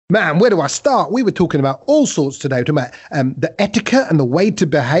Man, where do I start? We were talking about all sorts today. We're talking about the etiquette and the way to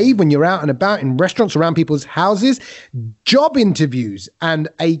behave when you're out and about in restaurants, around people's houses, job interviews, and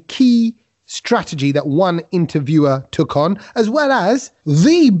a key strategy that one interviewer took on, as well as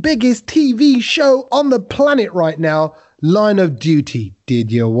the biggest TV show on the planet right now, Line of Duty.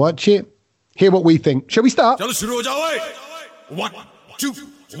 Did you watch it? Hear what we think. Shall we start? 1, 2,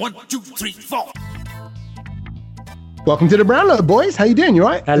 1, 2, 3, 4. Welcome to the Brownlow, boys. How you doing? You all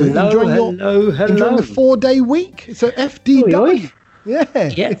right? Hello. Enjoying the 4-day week? So FDW. Yeah.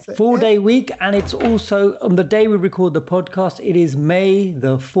 Yeah, 4-day week. And it's also on the day we record the podcast, it is May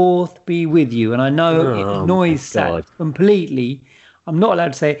the 4th be with you. And I know it annoys Sat completely. I'm not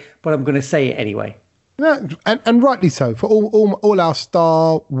allowed to say it, but I'm going to say it anyway. No, and rightly so, for all our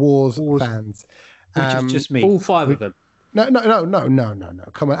Star Wars fans. Which is just me. All 5 of them. No.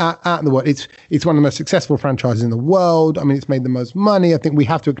 Come on, out in the world. It's one of the most successful franchises in the world. I mean, it's made the most money. I think we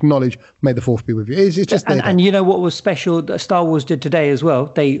have to acknowledge May the 4th be with you. It's just and you know what was special that Star Wars did today as well?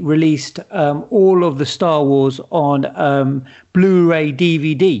 They released all of the Star Wars on Blu-ray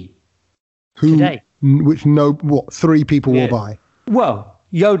DVD today. Which 3 people will buy? Well,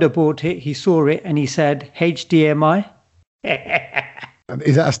 Yoda bought it. He saw it and he said, HDMI.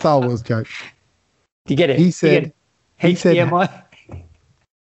 Is that a Star Wars joke? Do you get it? He said... HDMI.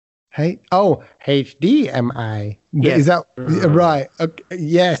 HDMI. Yes. Is that right? Okay,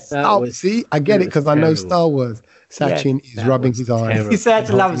 yes. See, I get it because I know Star Wars. Sachin is rubbing his eyes.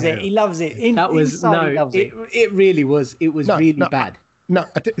 Sachin loves it. He loves it. It really was. It was really bad. No,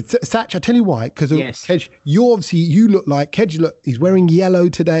 Satch, I tell you why. Because Kedge, you look like Kedge. He's wearing yellow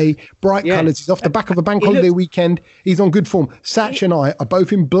today, bright colours. He's off the back of a bank holiday weekend. He's on good form. Satch and I are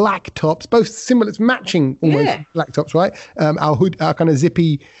both in black tops, both similar. It's matching almost black tops, right? Our kind of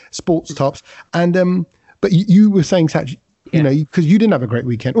zippy sports tops. And but you were saying, Satch, you know, because you didn't have a great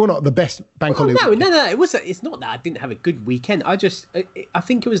weekend, or not the best bank holiday. No. It's not that I didn't have a good weekend. I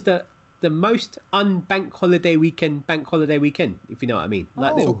think it was the most bank holiday weekend, if you know what I mean.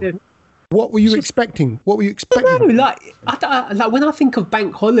 What were you expecting? No, like when I think of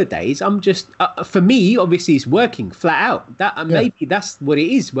bank holidays, I'm just for me, obviously, it's working flat out. Maybe that's what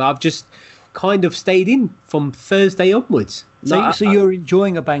it is. Where I've just kind of stayed in from Thursday onwards. So you're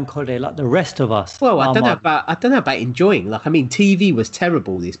enjoying a bank holiday like the rest of us. Well, I don't know about enjoying. Like, I mean, TV was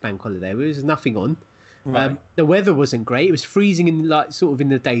terrible this bank holiday. There was nothing on. Right. The weather wasn't great. It was freezing in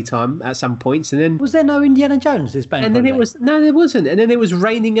the daytime at some points, and then was there no Indiana Jones this bank? And then there wasn't, and then it was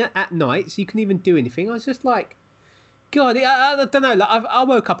raining at night, so you couldn't even do anything. I was just like, God, I don't know. Like I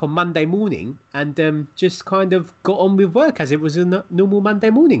woke up on Monday morning and just kind of got on with work as it was a normal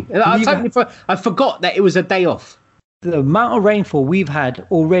Monday morning. I forgot that it was a day off. The amount of rainfall we've had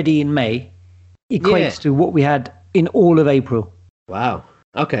already in May equates to what we had in all of April. Wow.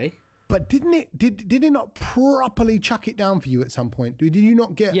 Okay. But didn't it? Did it not properly chuck it down for you at some point? Did you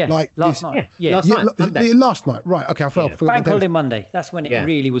not get last night? Yeah, last night. Right. Okay. I forgot. Bank holiday Monday. That's when it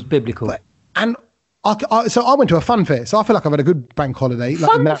really was biblical. So I went to a fun fair. So I feel like I've had a good bank holiday.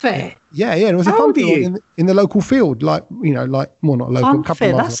 Fun fair. Yeah. It was a fun fair in the local field. Not local. Fun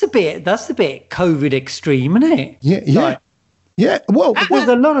fair. That's a bit COVID extreme, isn't it? Yeah. Yeah. Well, there's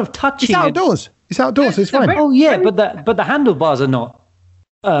a lot of touching. It's outdoors. It's fine. Oh yeah, but the handlebars are not.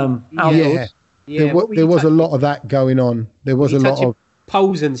 Outdoors. There was a lot of that going on. There was a lot of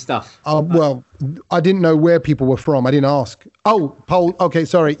poles and stuff. Well, I didn't know where people were from. I didn't ask. Oh, pole. Okay,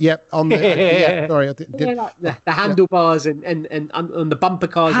 sorry. Yep. On the sorry. I did. The handlebars and on the bumper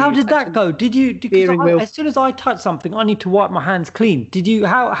cars. How did that go? Did you? As soon as I touch something, I need to wipe my hands clean. Did you?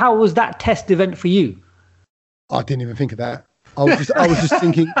 How was that test event for you? I didn't even think of that. I was just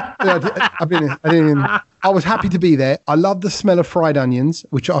thinking. I was happy to be there. I love the smell of fried onions,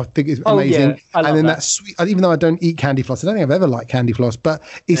 which I think is amazing. And then that sweet. Even though I don't eat candy floss, I don't think I've ever liked candy floss, but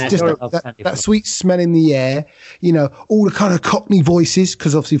it's just that sweet smell in the air. You know, all the kind of Cockney voices,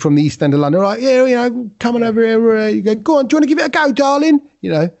 because obviously from the East End of London, like, coming over here. You go on. Do you want to give it a go, darling?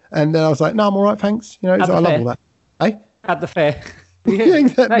 You know, and then I was like, no, I'm all right, thanks. You know, I love all that. Hey, at the fair.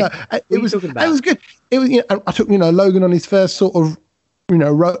 It was good. It was. I took Logan on his first sort of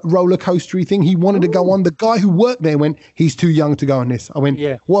roller coastery thing. He wanted to go on. The guy who worked there went, he's too young to go on this. I went,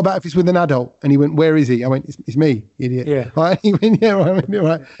 what about if it's with an adult? And he went, where is he? I went, it's me, idiot. Yeah. Right? He went,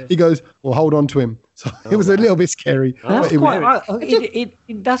 right. He goes, well, hold on to him. So it was a little bit scary.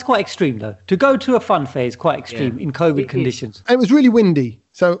 That's quite extreme though. To go to a fun fair is quite extreme in COVID conditions. And it was really windy.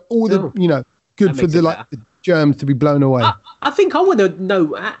 So all the, good for the germs to be blown away. I think I want to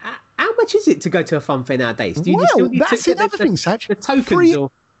know how much is it to go to a fun fair nowadays? Do you still need that's another thing, Satch. The tokens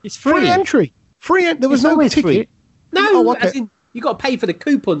it's free entry. There was no ticket. No, as in You got to pay for the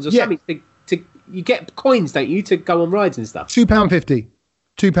coupons or something to you get coins, don't you, to go on rides and stuff? £2.50,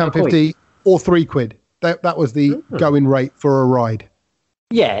 £2.50 or £3. That was the going rate for a ride.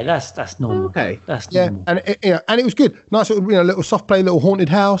 Yeah, that's normal. Okay, that's normal. And it was good. Nice little, little soft play, little haunted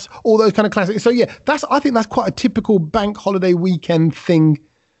house, all those kind of classics. So yeah, I think that's quite a typical bank holiday weekend thing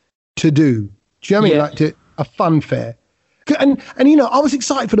to do. Do you know what I mean? Like a fun fair. And I was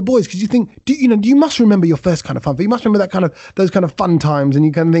excited for the boys because you think, you must remember your first kind of fun fair. You must remember those kind of fun times, and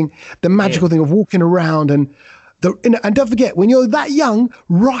you kind of think the magical thing of walking around and don't forget when you're that young,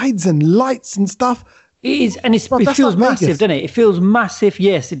 rides and lights and stuff. It is, and it feels massive, doesn't it? It feels massive.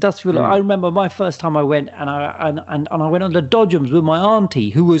 Yes, it does feel like. I remember my first time I went, and I went on the Dodgems with my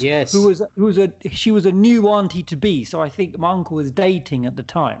auntie, who was a new auntie to be. So I think my uncle was dating at the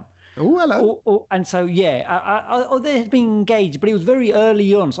time. Oh, hello. And so they had been engaged, but it was very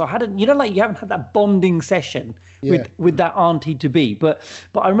early on. So I hadn't, you haven't had that bonding session with that auntie to be. But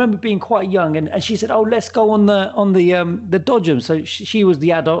I remember being quite young, and she said, "Oh, let's go on the Dodgem." So she was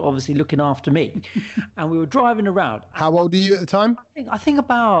the adult, obviously looking after me, and we were driving around. How old are you at the time? I think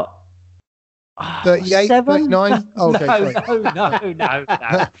about 38, 39? Oh, okay, no.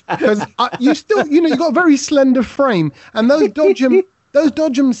 Because you still, you've got a very slender frame, and those Dodgem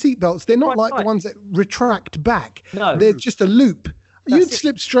seatbelts, they're not the ones that retract back. No. They're just a loop. You'd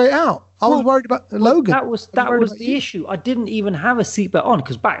slip straight out. I was worried about Logan. That was the issue. I didn't even have a seatbelt on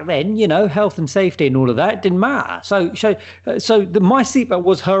because back then, health and safety and all of that, it didn't matter. So my seatbelt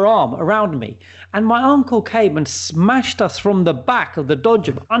was her arm around me. And my uncle came and smashed us from the back of the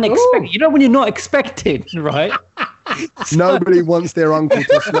Dodger unexpected. When you're not expecting, right? Nobody wants their uncle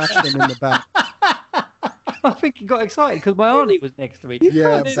to smash them in the back. I think he got excited because my auntie was next to me. You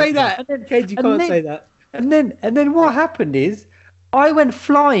can't say that. You can't say that. And then what happened is I went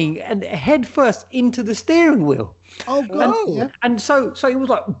flying and head first into the steering wheel. Oh, God. And so it was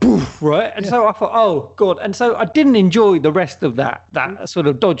like, boof, right? And so I thought, oh, God. And so I didn't enjoy the rest of that sort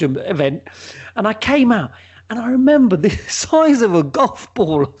of Dodgem event. And I came out and I remember the size of a golf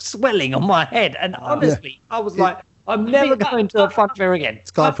ball swelling on my head. And honestly, I was like, I'm never going to a fun fair again.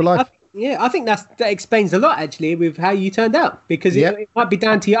 Sky for life. I think that explains a lot, actually, with how you turned out. Because it might be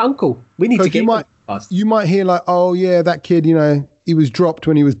down to your uncle. We need to get you might hear like, oh, yeah, that kid, he was dropped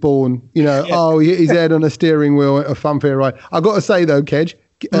when he was born. Oh, his head on a steering wheel at a funfair ride. I got to say though, Kedge,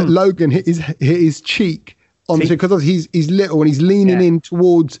 Logan hit his cheek on the because he's little and he's leaning in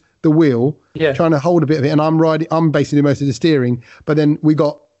towards the wheel, trying to hold a bit of it. And I'm basically most of the steering. But then we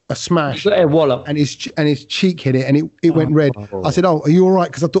got a smash, a wallop, and his cheek hit it, and it went red. I said, "Oh, are you all right?"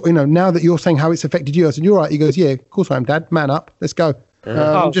 Because I thought, now that you're saying how it's affected you, I said, "You're all right." He goes, "Yeah, of course I am, Dad. Man up, let's go."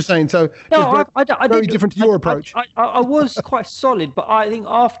 I'm just saying. So very different to your approach. I was quite solid, but I think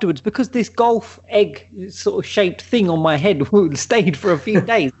afterwards, because this golf egg sort of shaped thing on my head stayed for a few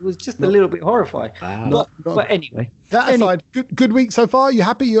days, it was just a little bit horrifying. Wow. But anyway, that aside, good week so far. You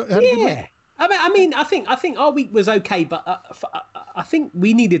happy? Yeah. I think our week was okay, but I think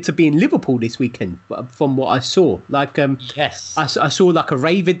we needed to be in Liverpool this weekend. From what I saw, yes, I saw like a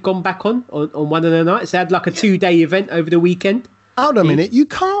rave had gone back on one of the nights. They had like a 2-day event over the weekend. Hold on a minute, you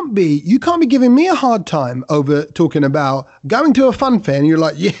can't be giving me a hard time over talking about going to a fun fair, and you're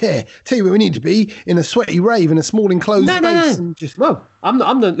like, yeah, tell you where we need to be in a sweaty rave in a small enclosed space. No. Well, I'm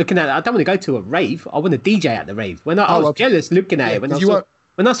not looking at it. I don't want to go to a rave. I want to DJ at the rave. I was jealous looking at it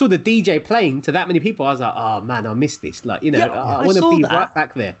when I saw the DJ playing to that many people, I was like, oh man, I missed this. I want to be right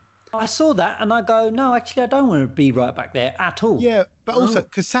back there. I saw that and I go, no, actually, I don't want to be right back there at all. Yeah, but also,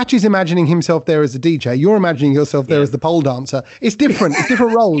 because Satch's imagining himself there as a DJ, you're imagining yourself there as the pole dancer. It's different. It's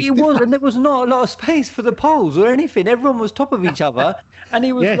different roles. It was, and there was not a lot of space for the poles or anything. Everyone was top of each other. And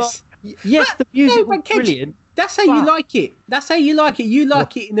he was the music was brilliant. That's how you like it. That's how you like it. You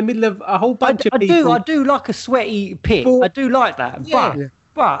like it in the middle of a whole bunch of people. I do like a sweaty pit. I do like that. Yeah.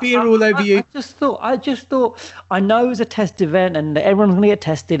 But beer all over you. I just thought, I know it was a test event and everyone's going to get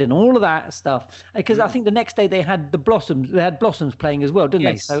tested and all of that stuff. Because I think the next day they had Blossoms playing as well, didn't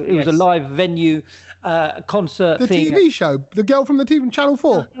they? So it was a live venue concert thing. The TV show, the girl from the TV Channel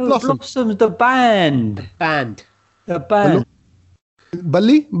 4, Blossoms, the band. The band.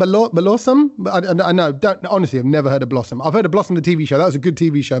 Blossom? I know. Honestly, I've never heard of Blossom. I've heard of Blossom, the TV show. That was a good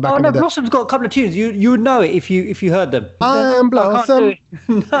TV show back in the day. Blossom's got a couple of tunes. You would know it if you heard them. I am Blossom.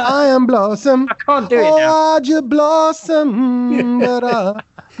 I am Blossom. I can't do it now. I'd you blossom, but I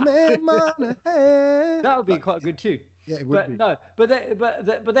made my head. That would be quite a good tune. Yeah, it would be. No, but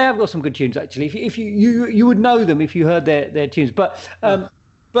they have got some good tunes actually. If you would know them if you heard their tunes. But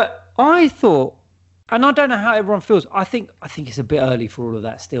I thought. And I don't know how everyone feels. I think it's a bit early for all of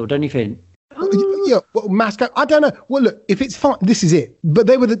that still, don't you think? Yeah, well, Moscow. I don't know. Well, look, if it's fine, this is it. But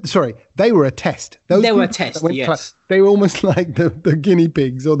they were they were a test. They were a test. Yes, they were almost like the guinea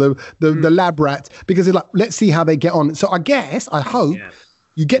pigs or the lab rats, because they're like, let's see how they get on. So I hope. Yeah.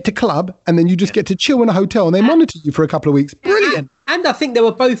 You get to club and then you just get to chill in a hotel and they monitor you for a couple of weeks. Brilliant. And I think they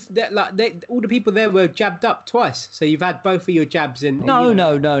were both all the people there were jabbed up twice. So you've had both of your jabs in. No.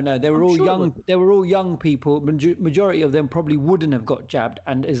 They were all young. They were all young people. Majority of them probably wouldn't have got jabbed,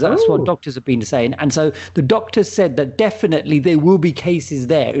 and that's what doctors have been saying. And so the doctors said that definitely there will be cases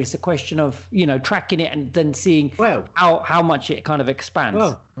there. It's a question of tracking it and then seeing how much it kind of expands.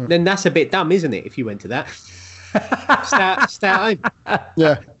 Well, then that's a bit dumb, isn't it? If you went to that. Stay at home.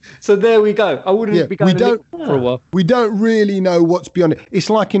 Yeah. So there we go. I wouldn't be going for a while. We don't really know what's beyond it. It's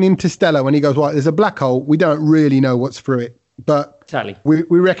like in Interstellar when he goes, right, there's a black hole. We don't really know what's through it, but exactly. we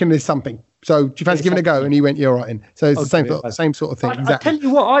reckon there's something. So do you fancy giving it a go? And he went, you're right in. So it's the same sort of thing. Exactly. I'll tell you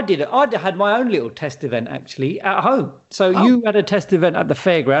what I did. I had my own little test event actually at home. So you had a test event at the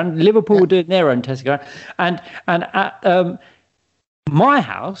fairground. Liverpool were doing their own test event, and at my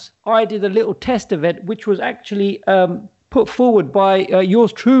house, I did a little test event, which was actually put forward by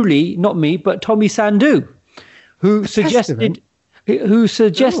yours truly, not me, but Tommy Sandu, who suggested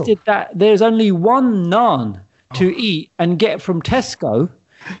that there's only one naan to eat and get from Tesco.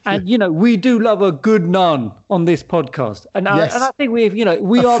 And, we do love a good naan on this podcast. And I think we are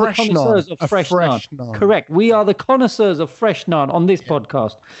the connoisseurs of fresh naan. Correct. We are the connoisseurs of fresh naan on this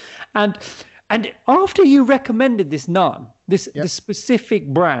podcast. And after you recommended this naan, this specific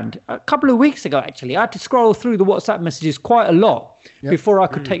brand, a couple of weeks ago, actually, I had to scroll through the WhatsApp messages quite a lot before I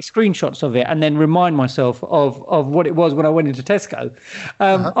could take screenshots of it and then remind myself of what it was when I went into Tesco.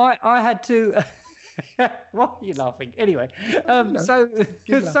 I had to... What are you laughing? Anyway,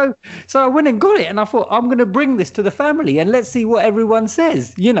 so I went and got it, and I thought I'm going to bring this to the family and let's see what everyone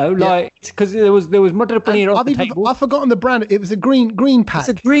says. Because there was mutton paneer on the table. I've forgotten the brand. It was a green pack.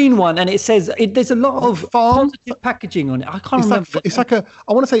 It's a green one, and it says there's a lot of positive packaging on it. I can't remember. It's like I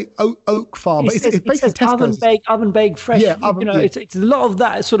want to say oak farm, but it's basically oven baked fresh. Yeah, it's a lot of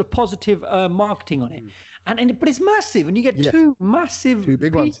that sort of positive marketing on it. But it's massive, and you get two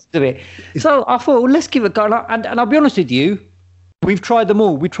big ones of it. So I thought, well, let's give it a go. And I'll be honest with you, we've tried them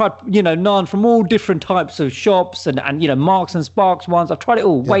all. We tried, naan from all different types of shops and Marks and Sparks ones. I've tried it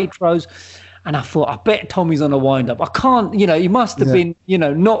all, Waitrose. And I thought, I bet Tommy's on a wind-up. I can't, he must have been,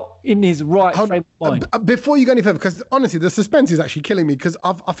 not in his right frame of mind. Before you go any further, because honestly, the suspense is actually killing me, because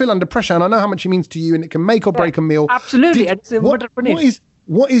I feel under pressure, and I know how much it means to you, and it can make or break a meal. Absolutely.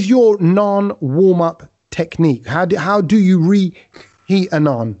 What is your naan warm-up technique? How do you reheat a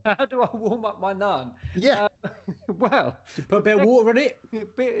naan? How do I warm up my naan? Yeah. You put a bit of water on it.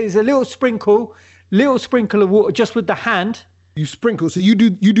 It's a little sprinkle of water just with the hand. You sprinkle, so you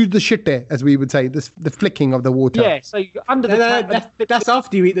do the shit there, as we would say, the flicking of the water. Yeah, so under the tap. That's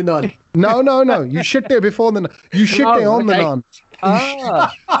after you eat the naan. No. You shit there before the naan. You shit there on the naan.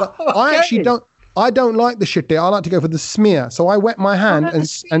 But I actually don't. I don't like the shit there. I like to go for the smear. So I wet my hand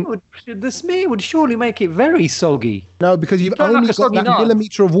the smear would surely make it very soggy. No, because you've only got that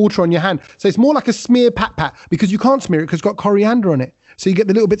millimetre of water on your hand. So it's more like a smear pat because you can't smear it because it's got coriander on it. So you get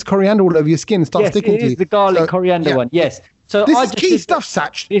the little bits of coriander all over your skin and start sticking to you. Yes, it is the garlic coriander one. Yes. So this is key stuff,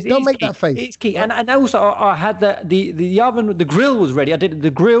 Satch. Don't make that face. It's key. And also I had the oven, the grill was ready. The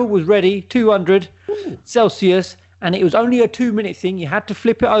grill was ready, 200 Celsius. And it was only a 2-minute thing. You had to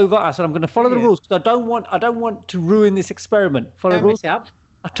flip it over. I said, I'm going to follow the rules because I don't want to ruin this experiment. Follow the rules. I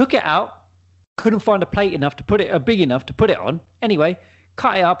took it out. Couldn't find a plate enough to put it, big enough to put it on. Anyway,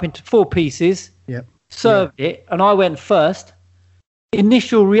 cut it up into 4 pieces. Yeah. Served it, and I went first.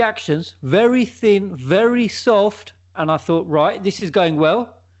 Initial reactions: very thin, very soft, and I thought, right, this is going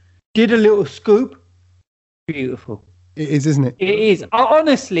well. Did a little scoop. Beautiful. It is, isn't it? It is.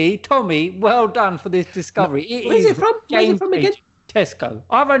 Honestly, Tommy, well done for this discovery. Where's it from? Where's it from again? Tesco.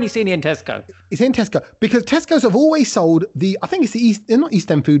 I've only seen it in Tesco. It's in Tesco because Tesco's have always sold I think it's they're not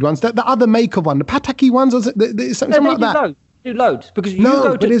East End food ones, the other maker one, the Pataki ones, or something like that. Do loads because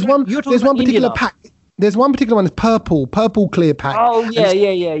there's one particular pack. There's one particular one that's purple clear pack. Oh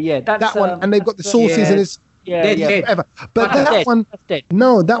yeah. That's that one, and they've got the sauces and it's. Whatever. But that one,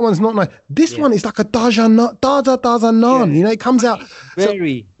 no, that one's not nice. This one is like a Daza naan. It comes out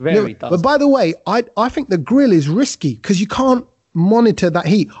very. But by the way, I think the grill is risky because you can't monitor that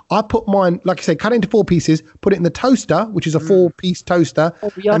heat. I put mine, like I say, cut it into 4 pieces, put it in the toaster, which is a 4-piece toaster.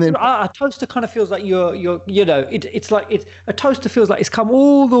 And then a toaster kind of feels like it's like a toaster feels like it's come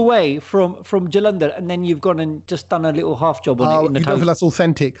all the way from Jalandhar, and then you've gone and just done a little half job on it in the toaster. You don't feel that's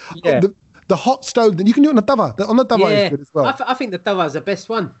authentic. Yeah. the hot stove. Then you can do it on the tawa. On the tawa is good as well. I think the tawa is the best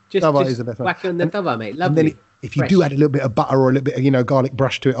one. Just is the best one. whack it on the tawa, mate. Lovely. And then if you do add a little bit of butter or a little bit of garlic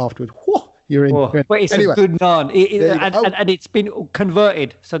brush to it afterwards, whoa, you're in. But it's a good naan, and it's been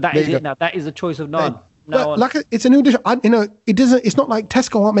converted. So that is it now. That is the choice of naan. It's a new dish. It doesn't. It's not like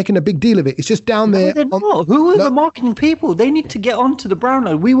Tesco aren't making a big deal of it. It's just down there. They're not. Who are the marketing people? They need to get onto the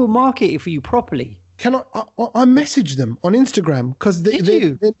Brownlow. We will market it for you properly. Can I messaged them on Instagram because the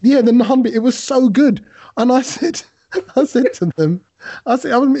naan bit, it was so good, and I said to them, let's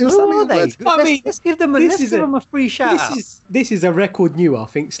give them a free shout out. This is a record new, I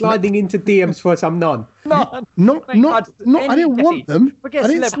think. Sliding into DMs for some naan. I didn't want them. Forget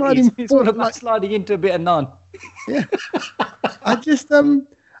celebrities. It's all about sliding into a bit of naan. Yeah.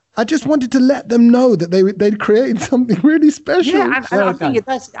 I just wanted to let them know that they'd created something really special. Yeah, and I think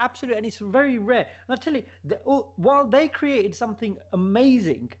that's absolutely, and it's very rare. And I tell you, while they created something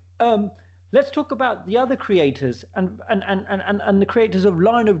amazing, let's talk about the other creators and the creators of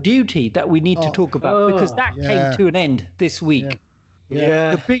Line of Duty that we need to talk about, because that came to an end this week.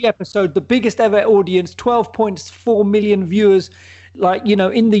 Yeah. The big episode, the biggest ever audience, 12.4 million viewers,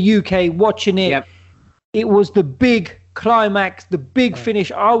 in the UK watching it. Yep. It was the big climax, the big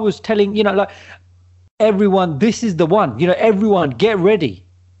finish. I was telling, everyone, this is the one. Everyone, get ready.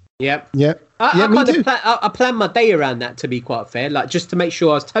 Yep. Yep. I planned my day around that, to be quite fair, just to make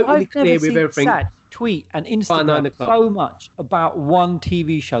sure I was totally clear with everything. I've never seen tweet and Instagram so much about one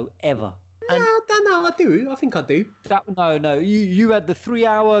TV show ever. I don't know. I do. I think I do. No. You had the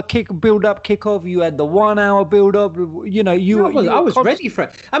 3-hour kick-off. You had the 1-hour build-up. I was ready for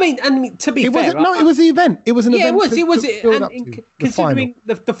it. I mean, to be fair, it was the event. It was an event. It was. And considering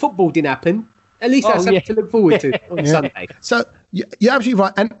the football didn't happen, at least that's something to look forward to on Sunday. So you're absolutely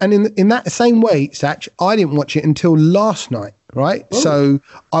right. And in that same way, Satch, I didn't watch it until last night. Right. Oh. So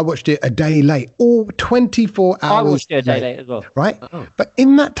I watched it a day late, or 24 hours. I watched it a day late as well. Right. Oh. But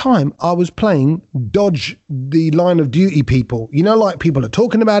in that time, I was playing Dodge the Line of Duty people. Like people are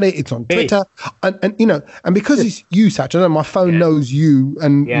talking about it. It's on Twitter. And because it's you, Satch, I know my phone knows you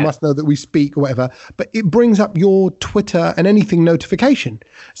and must know that we speak or whatever, but it brings up your Twitter and anything notification.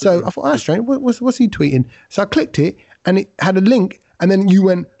 So I thought, that's strange. What's he tweeting? So I clicked it and it had a link. And then you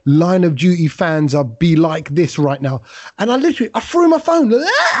went, Line of Duty fans are be like this right now. And I threw my phone. It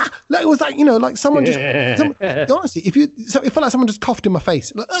was like, like someone just, honestly, it felt like someone just coughed in my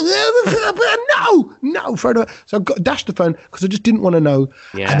face. No, throw it away. So I dashed the phone because I just didn't want to know.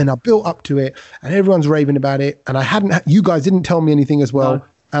 Yeah. And then I built up to it and everyone's raving about it. And you guys didn't tell me anything as well.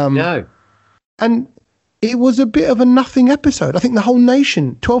 No. And it was a bit of a nothing episode. I think the whole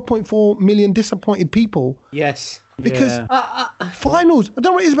nation, 12.4 million disappointed people. Yes. Because finals, I don't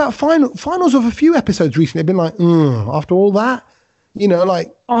know what it is about finals of a few episodes recently have been like, after all that,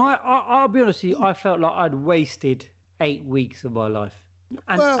 I'll be honest with you, I felt like I'd wasted 8 weeks of my life.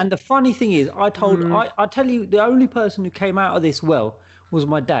 And the funny thing is, I tell you, the only person who came out of this well was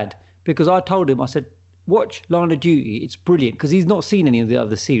my dad, because I told him, I said, watch Line of Duty, it's brilliant, because he's not seen any of the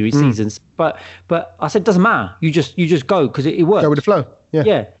other seasons. But I said, doesn't matter, you just go, because it works. Go with the flow.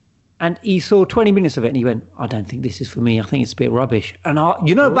 Yeah. And he saw 20 minutes of it and he went, I don't think this is for me. I think it's a bit rubbish. And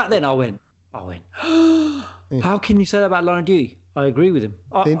back then I went, how can you say that about Line of Duty? I agree with him.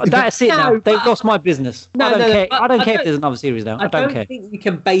 That's it now. They've lost my business. I don't care. I don't care if there's another series now. I don't care. I think we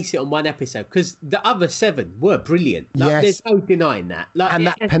can base it on one episode, because the other 7 were brilliant. There's no denying that. And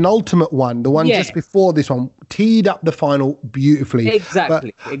that penultimate one, the one just before this one, teed up the final beautifully.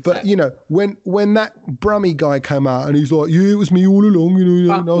 Exactly. But when that Brummy guy came out and he's like, it was me all along,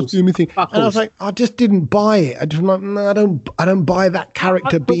 and I was doing my thing. And I was like, I just didn't buy it. I just like, no, I don't buy that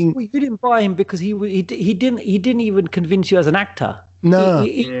character being. You didn't buy him because he didn't even convince you as an actor. No,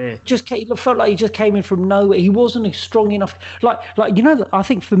 he felt like he just came in from nowhere. He wasn't strong enough. I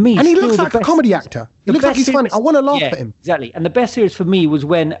think for me, and he looks like a comedy actor. He looks like he's funny. I want to laugh at him. Exactly. And the best series for me was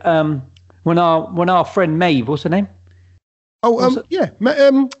when our friend Maeve, what's her name? Maeve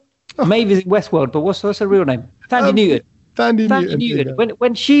is in Westworld, but what's her real name? Thandie Newton. Thandie Newton. Yeah.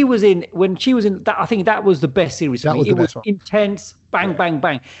 When she was in that, I think that was the best series for me. It was intense, bang, bang,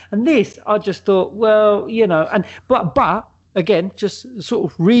 bang. And this, I just thought, well, but again, just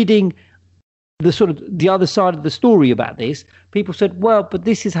sort of reading the other side of the story about this, people said, well, but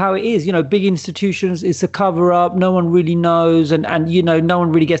this is how it is. Big institutions, it's a cover up. No one really knows. And no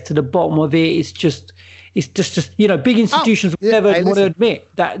one really gets to the bottom of it. It's just big institutions will never want to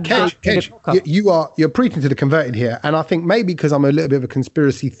admit that. You're preaching to the converted here. And I think maybe because I'm a little bit of a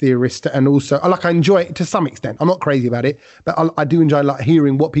conspiracy theorist, and also I enjoy it to some extent. I'm not crazy about it, but I do enjoy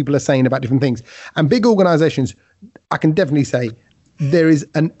hearing what people are saying about different things. And big organizations, I can definitely say there is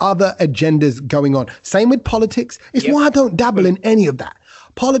other agendas going on. Same with politics. It's why I don't dabble in any of that.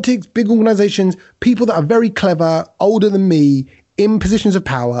 Politics, big organizations, people that are very clever, older than me, in positions of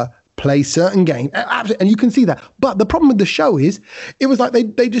power, play certain games. And you can see that. But the problem with the show is, it was like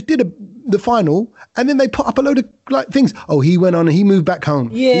they just did the final, and then they put up a load of like things. Oh, he went on and he moved back home.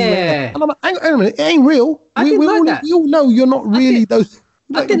 Yeah. And I'm like, hang on a minute, it ain't real. We all know you're not really those.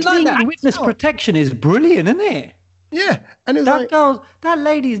 I didn't like that. Witness protection is brilliant, isn't it? Yeah. And it was that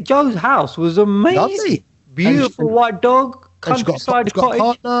lady's Joe's house was amazing. Lovely. Beautiful white dog, countryside she's got a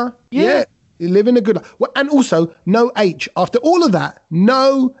cottage. partner. Yeah. You live in a good life. Well, and also, no H. After all of that,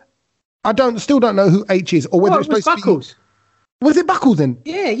 no, still don't know who H is, or whether it's supposed Buckles. to be. Was it Buckles then?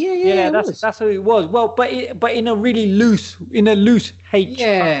 Yeah. That's who it was. Well, but in a really loose H.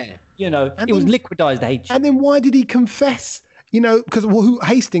 Yeah. It was liquidized H. And then why did he confess? Because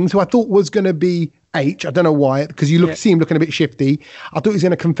Hastings, who I thought was going to be H, I don't know why, because you see him looking a bit shifty. I thought he was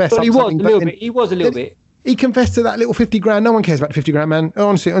going to confess. But he was a little bit. He confessed to that little 50 grand. No one cares about the 50 grand, man.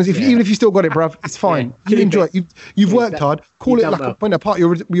 Honestly, even if you still got it, bruv, it's fine. You enjoy it. You've worked hard. Call it like a part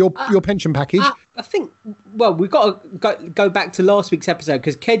of your pension package. I think, we've got to go back to last week's episode,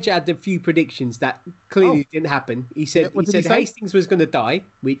 because Kedge had a few predictions that clearly didn't happen. He said Hastings was going to die,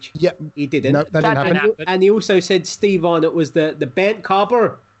 which he didn't. No, that didn't happen. And he also said Steve Arnott was the bent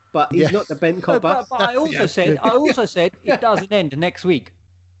cobber, but he's not the bent cobber. But I also said it doesn't end next week.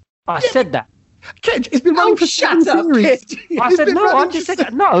 I said that. Kedge, it's been running for shut up, series. I said no. I just said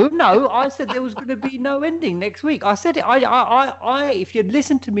that. No. I said there was going to be no ending next week. I said it. I if you'd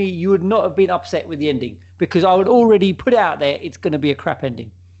listened to me, you would not have been upset with the ending, because I would already put it out there. It's going to be a crap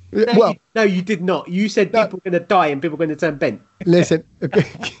ending. No, you did not. You said people were going to die and people were going to turn bent. Listen,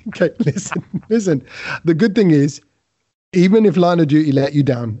 okay, listen. The good thing is, even if Line of Duty let you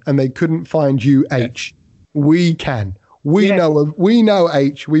down and they couldn't find you H, we can. We know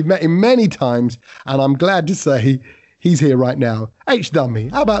H. We've met him many times, and I'm glad to say he's here right now. H Dummy,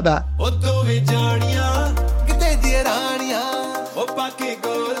 how about that?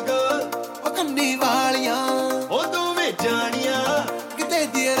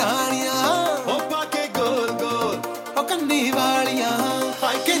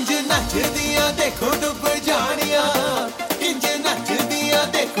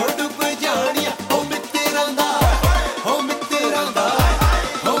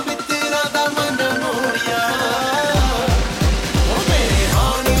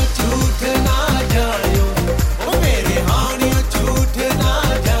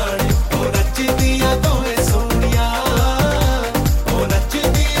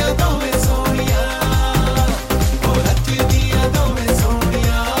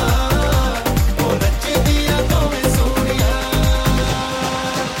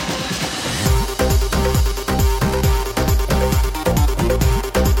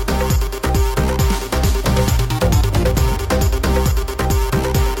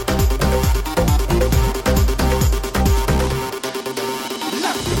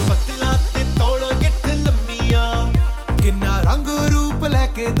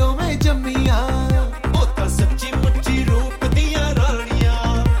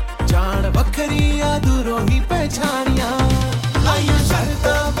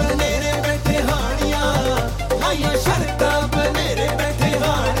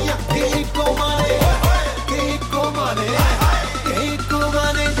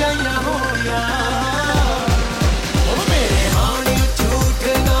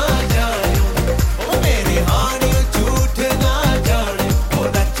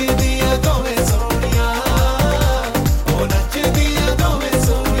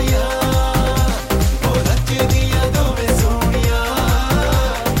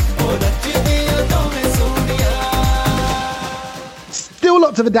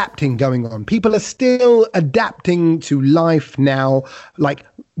 Of adapting going on. People are still adapting to life now, like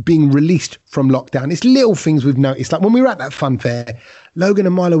being released from lockdown. It's little things we've noticed. Like when we were at that fun fair, Logan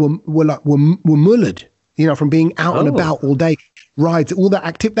and Milo were mullered, from being out and about all day, rides, all that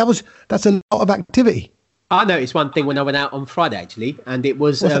activity. That's a lot of activity. I noticed one thing when I went out on Friday, actually, and it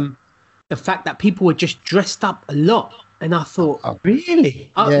was the fact that people were just dressed up a lot. And I thought,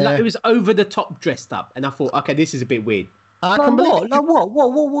 really? Like it was over the top dressed up. And I thought, okay, this is a bit weird. What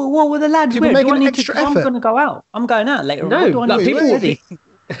were the lads wearing? Making an extra effort. I'm going to go out. I'm going out later.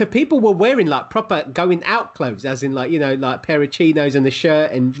 No, people were wearing like proper going out clothes, as in like pair of chinos and a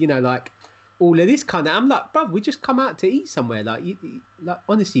shirt, and like all of this kind of. I'm like, bruv, we just come out to eat somewhere. Like,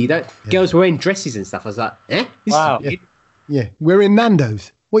 honestly, you don't. Yeah. Girls wearing dresses and stuff. I was like, This is weird. Yeah, we're in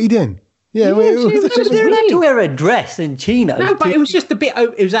Nando's. What are you doing? Yeah, they're allowed to wear a dress and chinos. No, but it was just a bit.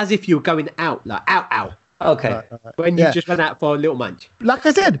 It was as if you were going out, like out. Okay. When you just went out for a little munch. Like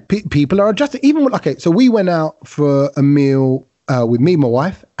I said, people are adjusting. Even with, okay, so we went out for a meal with me, my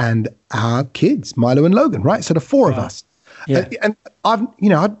wife, and our kids, Milo and Logan, right? So the four of us. Yeah. And I'm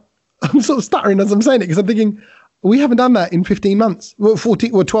sort of stuttering as I'm saying it because I'm thinking, we haven't done that in 15 months, well,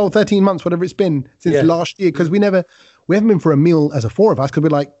 14 or 12, 13 months, whatever it's been since last year. Because we haven't been for a meal as a four of us because we're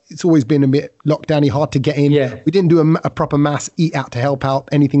like, it's always been a bit lockdowny, hard to get in. Yeah. We didn't do a proper mass eat out to help out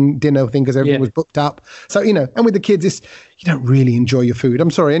anything, dinner thing, because everything was booked up. So, and with the kids, you don't really enjoy your food.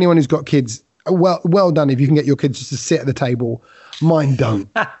 I'm sorry, anyone who's got kids, well done if you can get your kids just to sit at the table. Mine don't.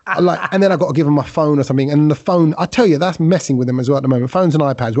 And then I've got to give them my phone or something. And the phone, I tell you, that's messing with them as well at the moment. Phones and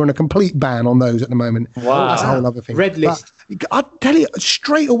iPads, we're on a complete ban on those at the moment. Wow. That's a whole other thing. Red list. But I tell you,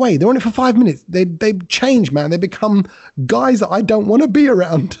 straight away, they're on it for 5 minutes. They've changed, man. They become guys that I don't want to be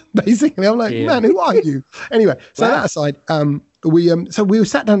around, basically. I'm like, man, who are you? Anyway, so that aside, we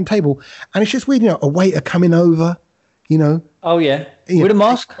sat down at the table, and it's just weird, a waiter coming over, Oh, yeah. With a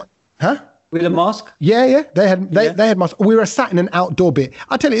mask? Huh? With a mask? Yeah. They had masks. We were sat in an outdoor bit.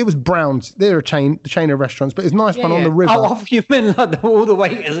 I tell you, it was Brown's. They're a chain of restaurants, but it's a nice one on the river. Oh, you meant like all the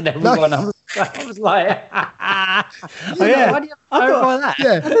waiters and everyone. No. I was like, why do you have that?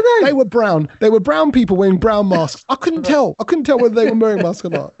 Yeah, they were brown. They were brown people wearing brown masks. I couldn't tell whether they were wearing masks or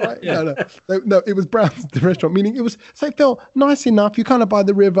not. Right? No, it was Brown's, the restaurant. Meaning it felt nice enough. You kind of by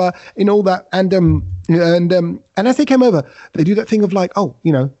the river and all that, and as they came over, they do that thing of like, would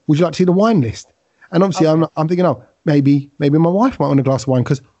you like to see the wine list? And obviously, I'm thinking, maybe my wife might want a glass of wine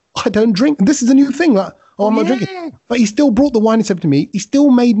because I don't drink. This is a new thing. Like, I'm not drinking. But he still brought the wine and said to me, he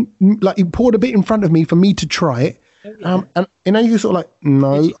still made, he poured a bit in front of me for me to try it. And you sort of like,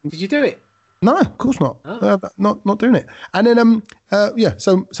 no. Did you do it? No, of course not. Not doing it. And then,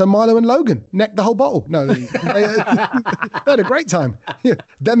 so Milo and Logan necked the whole bottle. No, they had a great time. Yeah.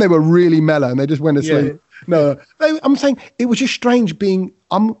 Then they were really mellow and they just went to sleep. No, I'm saying it was just strange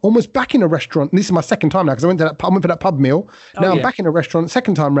I'm almost back in a restaurant. This is my second time now because I went for that pub meal. Now I'm back in a restaurant,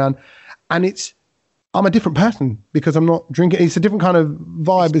 second time round, and I'm a different person because I'm not drinking. It's a different kind of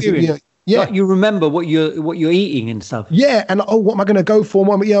vibe. Like you remember what you're eating and stuff. Yeah, and what am I going to go for?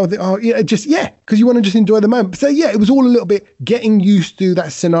 Because you want to just enjoy the moment. So it was all a little bit getting used to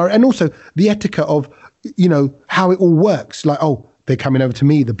that scenario, and also the etiquette of how it all works. Like, they're coming over to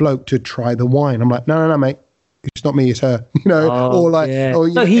me, the bloke, to try the wine. I'm like, no, mate, it's not me, it's her.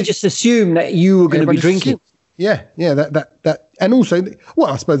 So he just assumed that you were going to be drinking. Yeah, that, and also,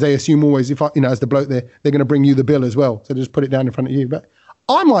 I suppose they assume always if as the bloke, they're going to bring you the bill as well, so they just put it down in front of you. But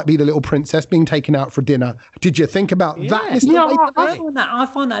I might be the little princess being taken out for dinner. Did you think about that? I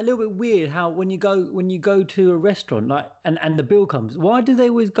find that a little bit weird. How when you go to a restaurant, like and the bill comes, why do they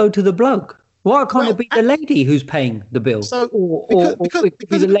always go to the bloke? Why can't it be the lady who's paying the bill? So, or it could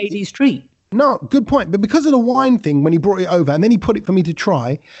be the lady's treat? No, good point. But because of the wine thing, when he brought it over and then he put it for me to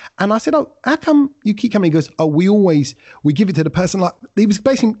try, and I said, how come you keep coming? He goes, we give it to the person. Like he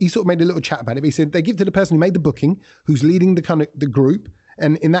sort of made a little chat about it. But he said they give it to the person who made the booking, who's leading the group.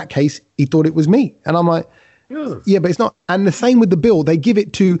 And in that case, he thought it was me. And I'm like, yeah, but it's not. And the same with the bill. They give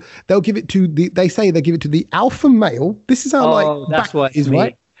it to the alpha male. This is how that's why is,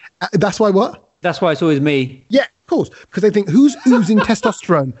 right? That's why what? That's why it's always me. Yeah, of course. Because they think, who's oozing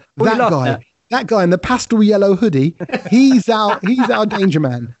testosterone? That guy in the pastel yellow hoodie, he's our danger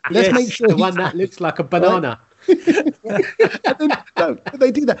man. Let's make sure the one that looks like a banana. No,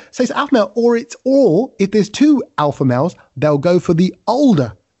 they do that. So it's alpha male, or if there's two alpha males, they'll go for the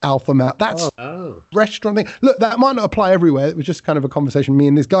older alpha male. That's restaurant thing. Look, that might not apply everywhere. It was just kind of a conversation me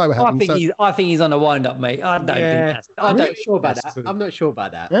and this guy were having. I think he's on a wind up, mate. I don't think that's. I'm not sure about that. I'm not sure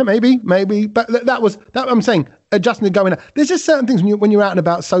about that. Yeah, maybe. But that was that. I'm saying adjusting to going out. There's just certain things when you're out and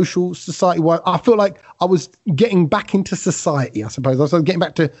about, social, society. I feel like I was getting back into society. I suppose I was getting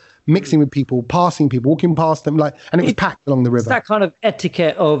back to mixing with people, passing people, walking past them, and it was packed along the river. It's that kind of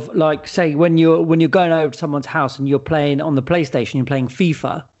etiquette of say when you're going over to someone's house and you're playing on the PlayStation, you're playing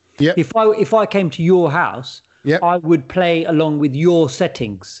FIFA. Yeah. If I came to your house, I would play along with your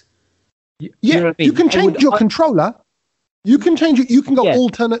settings. Yeah, you know what I mean? You can change your controller. You can change it. You can go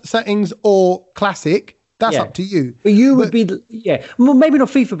alternate settings or classic. That's up to you. But would be, well, maybe not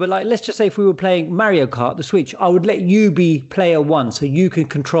FIFA, but let's just say if we were playing Mario Kart, the Switch, I would let you be player one so you can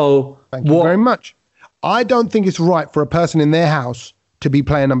control. Thank you very much. I don't think it's right for a person in their house to be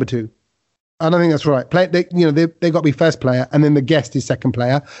player number two. I don't think that's right. They got to be first player and then the guest is second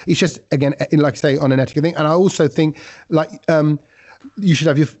player. It's just, again, like I say, on an etiquette thing. And I also think you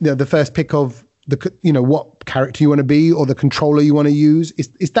should have the first pick of what character you want to be or the controller you want to use.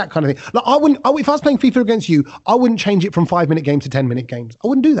 It's that kind of thing. Like if I was playing FIFA against you, I wouldn't change it from 5-minute games to 10-minute games. I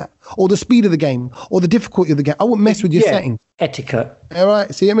wouldn't do that. Or the speed of the game or the difficulty of the game. I wouldn't mess with your settings. Etiquette. All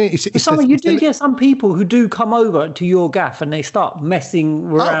right. See, I mean, you do get some people who do come over to your gaff and they start messing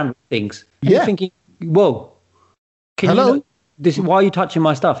around with things. And you're thinking, whoa, hello? Why are you touching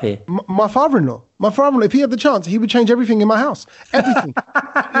my stuff here? My father-in-law, if he had the chance, he would change everything in my house. Everything.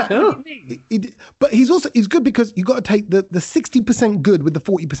 But he's good because you got to take the 60% good with the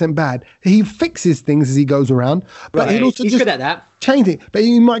 40% bad. He fixes things as he goes around. But he's good at that. Change it. But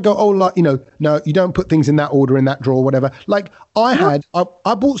you might go, no, you don't put things in that order, in that drawer, whatever. Like I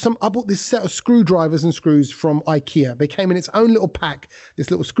bought this set of screwdrivers and screws from IKEA. They came in its own little pack,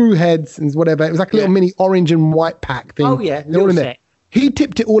 this little screw heads and whatever. It was like a little mini orange and white pack thing. Oh yeah. They're all in there. He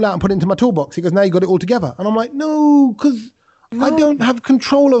tipped it all out and put it into my toolbox. He goes, now you got it all together. And I'm like, no, because I don't have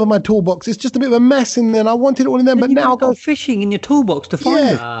control over my toolbox. It's just a bit of a mess in there. And I wanted it all in there, but now I'll go fishing in your toolbox to find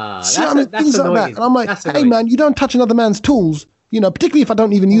it. Things like that. And I'm like, hey man, you don't touch another man's tools. Particularly if I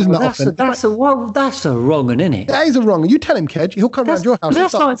don't even use them that often. That's a wrong one, isn't it? That is a wrong one. You tell him, Kedge. He'll come around your house.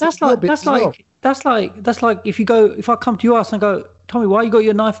 That's like if I come to your house and go, Tommy, why you got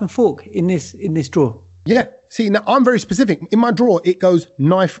your knife and fork in this drawer? Yeah. See, now I'm very specific. In my drawer, it goes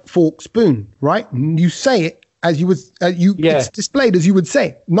knife, fork, spoon, right? You say it as you would, it's displayed as you would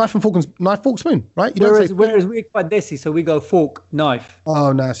say knife, fork, spoon, right? Whereas we're quite desi, so we go fork, knife.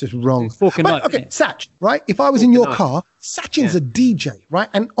 Oh, no, it's just wrong. It's fork and knife. Okay, Satch, right? If I was in your car, Sachin's a DJ, right?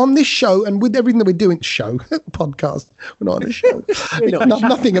 And on this show, and with everything that we're doing, podcast, we're not on a show.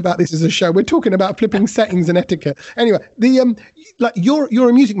 Nothing about this is a show. We're talking about flipping settings and etiquette. Anyway, you're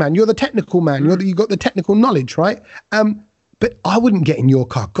a music man. You're the technical man. You got the technical knowledge, right? But I wouldn't get in your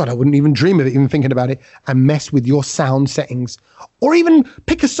car. God, I wouldn't even dream of it, even thinking about it, and mess with your sound settings. Or even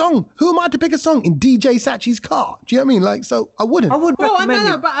pick a song. Who am I to pick a song in DJ Satch's car? Do you know what I mean? Like, so I wouldn't. I would recommend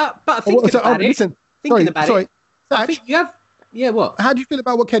it. But thinking about it. Listen, Satch, I think you have... Yeah, what? How do you feel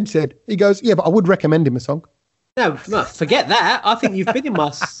about what Ken said? He goes, yeah, but I would recommend him a song. No, forget that. I think you've been in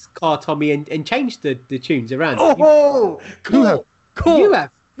my car, Tommy, and changed the tunes around. Oh, cool. You have.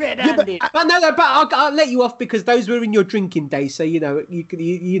 But I'll let you off because those were in your drinking days, so you don't remember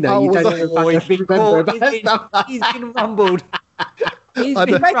about stuff. He's been rumbled. He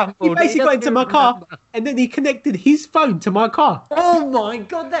basically got into my car and then he connected his phone to my car. Oh my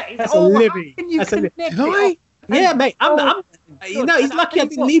god, that's a living. How can you connect it? Yeah, mate. He's lucky I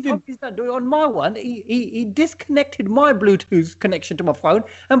didn't leave him. On my one, he disconnected my Bluetooth connection to my phone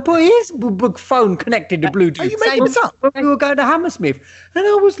and put his phone connected to Bluetooth. Are you making this up? When we were going to Hammersmith, and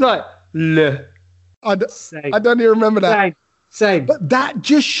I was like, I don't even remember that. Same. But that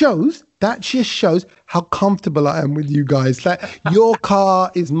just shows how comfortable I am with you guys. Like, your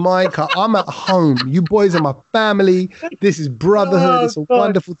car is my car. I'm at home. You boys are my family. This is brotherhood. It's a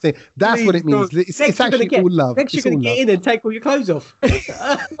wonderful thing. That's what it means. It's actually all love. Next you're going to get in and take all your clothes off.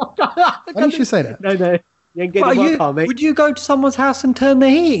 Why don't you say that? No. You ain't getting my car, mate. Would you go to someone's house and turn the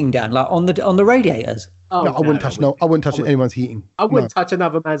heating down, like on the radiators? Oh, no, I wouldn't touch. I wouldn't touch anyone's heating. I wouldn't touch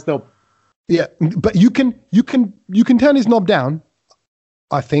another man's knob. Yeah, but you can turn his knob down.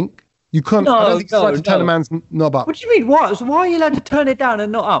 I think you can't. I don't think it's right to turn a man's knob up. What do you mean? Why are you allowed to turn it down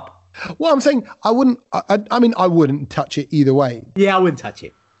and not up? Well, I'm saying I wouldn't. I mean, I wouldn't touch it either way. Yeah, I wouldn't touch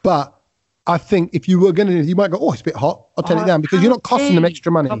it. But I think if you were going to, you might go, oh, it's a bit hot. I'll turn it down because you're not costing them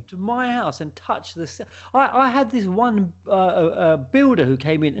extra money. Come to my house and touch the. I had this one builder who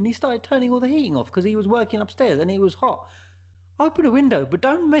came in and he started turning all the heating off because he was working upstairs and it was hot. Open a window, but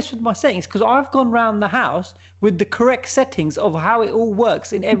don't mess with my settings because I've gone round the house with the correct settings of how it all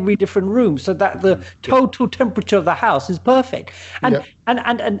works in every different room so that the total temperature of the house is perfect. And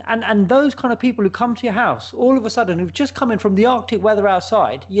those kind of people who come to your house all of a sudden who've just come in from the Arctic weather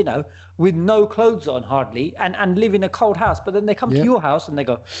outside, with no clothes on hardly and live in a cold house, but then they come to your house and they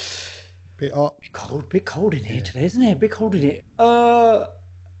go, bit hot. Bit cold in here today, isn't it? A bit cold in here. All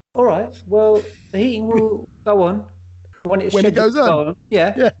right, well, the heating will go on. When it goes on.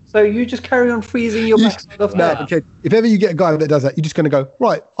 Yeah. So you just carry on freezing your backside off there. Okay. If ever you get a guy that does that, you're just going to go,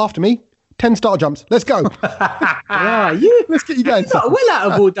 right, after me, 10 star jumps. Let's go. Let's get you going. Well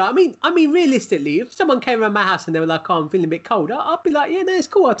out of order. I mean, realistically, if someone came around my house and they were like, oh, I'm feeling a bit cold, I'd be like, yeah, no, it's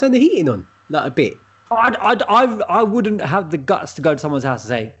cool. I'll turn the heating on like a bit. I wouldn't have the guts to go to someone's house and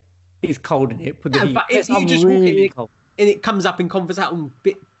say, it's cold in here. Put the heat. But if you just walk in cold. And it comes up in conversation,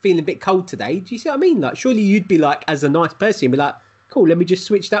 feeling a bit cold today. Do you see what I mean? Like, surely you'd be like, as a nice person, be like, cool, let me just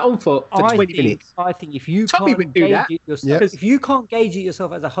switch that on for 20 minutes. I think if you can't gauge it yourself, if you can't gauge it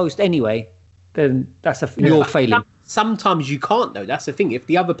yourself as a host anyway, then that's your failing. sometimes you can't though. That's the thing. If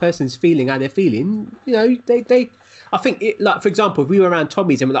the other person's feeling how they're feeling, they I think like for example, if we were around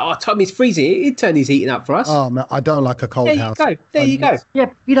Tommy's and we're like, oh, Tommy's freezing, he'd turn his heating up for us. Oh man, I don't like a cold house. There you go.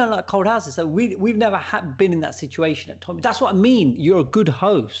 Yeah, you don't like cold houses, so we've never been in that situation at Tommy. That's what I mean. You're a good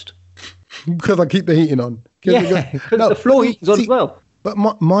host because I keep the heating on. Yeah, because the floor heating's on as well. But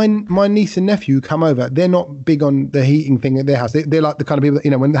my niece and nephew come over. They're not big on the heating thing at their house. They're like the kind of people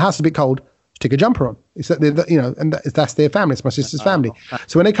that, when the house is a bit cold, stick a jumper on. It's that and that's their family. It's my sister's family.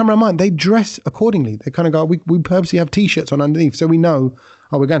 So when they come around mine, they dress accordingly. They kind of go, we purposely have t-shirts on underneath, so we know,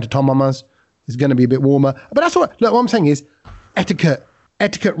 we're going to Tom Mama's. It's going to be a bit warmer. But that's what I'm saying is etiquette,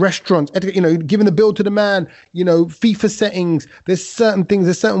 restaurants, etiquette, giving the bill to the man, FIFA settings. There's certain things,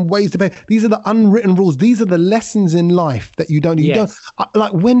 there's certain ways to pay. These are the unwritten rules. These are the lessons in life that you don't.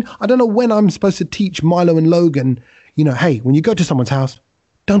 I don't know when I'm supposed to teach Milo and Logan. Hey, when you go to someone's house,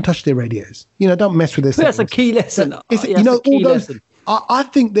 don't touch their radios. Don't mess with their. That's a key lesson. I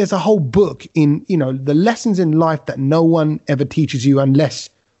think there's a whole book in the lessons in life that no one ever teaches you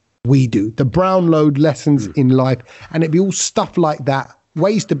unless we do. The Brownlow lessons in life, and it'd be all stuff like that.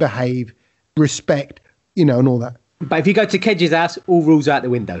 Ways to behave, respect, and all that. But if you go to Kedge's house, all rules are out the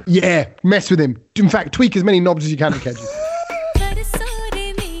window. Yeah, mess with him. In fact, tweak as many knobs as you can to Kedge's.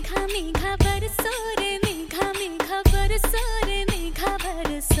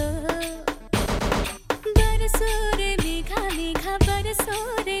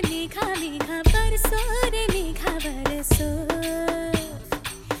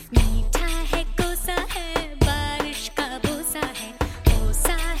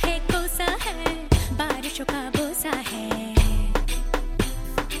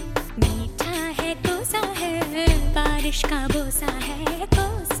 बारिश का बोसा है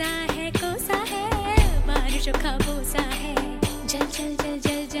कोसा है कोसा है बारिशों का बोसा है जल जल जल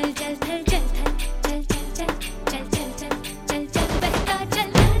जल जल जल थल जल थल जल जल जल जल जल जल जल जल बहता जल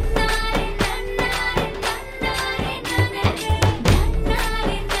नन्ना रे नन्ना रे नन्ना रे नन्ना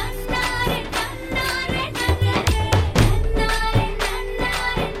रे नन्ना रे नन्ना रे नन्ना रे नन्ना रे नन्ना रे नन्ना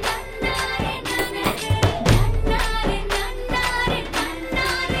रे नन्ना रे नन्ना रे नन्ना रे नन्ना रे नन्ना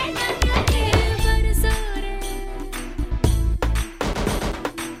रे नन्ना रे बरसो रे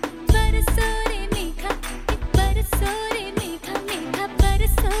बरसो रे मीठा बरसो रे मीठा मीठा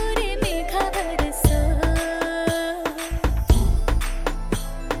बरसो रे मीठा बरसो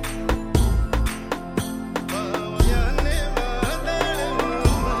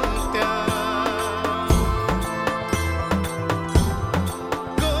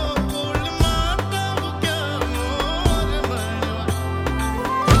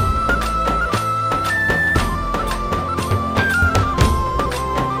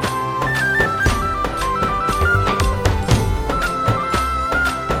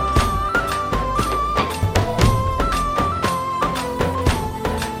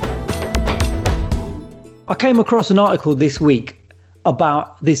I came across an article this week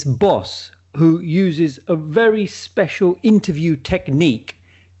about this boss who uses a very special interview technique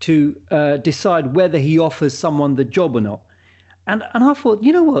to decide whether he offers someone the job or not. And I thought,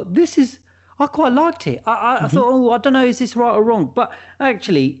 you know what, I quite liked it. I thought, I don't know, is this right or wrong? But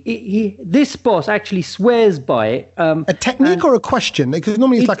actually, this boss actually swears by it. A technique or a question? Because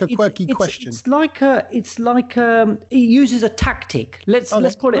normally it's like a quirky question. It's like he uses a tactic. Let's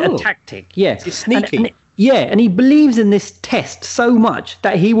call it a tactic. Yeah, It's sneaky. And he believes in this test so much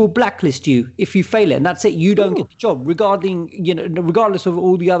that he will blacklist you if you fail it, and that's it. You don't get the job, regardless of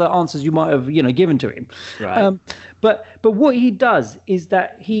all the other answers you might have, given to him. Right. But what he does is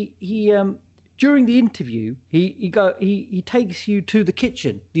that he during the interview he takes you to the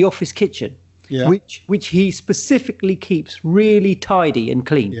kitchen, the office kitchen, which he specifically keeps really tidy and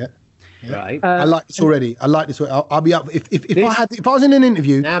clean. Yeah. Right. I like this already. I'll be up if I was in an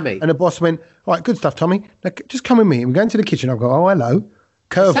interview mate. and a boss went, all right, good stuff, Tommy. Now, just come with me. We're going to the kitchen. I'll go, oh, hello.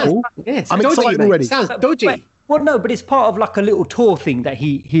 Curveball. I'm excited already. Sounds dodgy. Well, no, but it's part of like a little tour thing that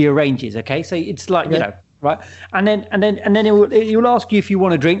he arranges. Okay, so it's like right, and then he'll ask you if you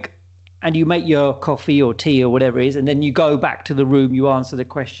want a drink, and you make your coffee or tea or whatever it is, and then you go back to the room, you answer the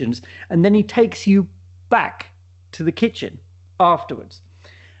questions, and then he takes you back to the kitchen afterwards.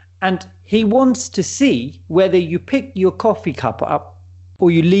 And he wants to see whether you pick your coffee cup up or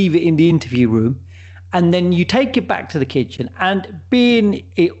you leave it in the interview room, and then you take it back to the kitchen, and being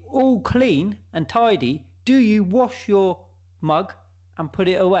it all clean and tidy, do you wash your mug and put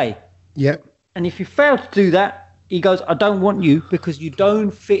it away? Yep. And if you fail to do that, he goes, I don't want you because you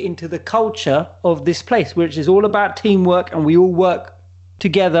don't fit into the culture of this place, which is all about teamwork and we all work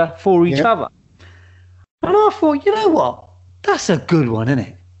together for each other. And I thought, you know what? That's a good one, isn't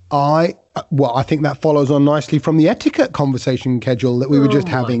it? I think that follows on nicely from the etiquette conversation, Kedgel, that we were just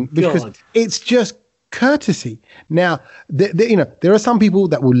having, because it's just courtesy. Now, there are some people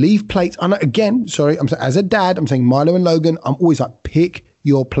that will leave plates. And again, sorry, as a dad, I'm saying Milo and Logan, I'm always like, pick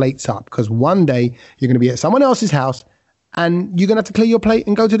your plates up, because one day you're going to be at someone else's house and you're going to have to clear your plate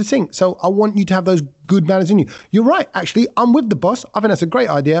and go to the sink. So I want you to have those good manners in you. You're right. Actually, I'm with the boss. I think that's a great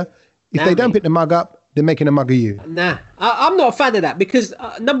idea. If they don't pick the mug up, they're making a mug of you. Nah, I'm not a fan of that, because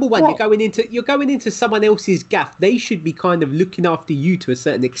number one, you're going into someone else's gaff. They should be kind of looking after you to a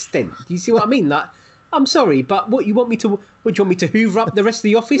certain extent. Do you see what I mean? Like, I'm sorry, but what do you want me to hoover up the rest of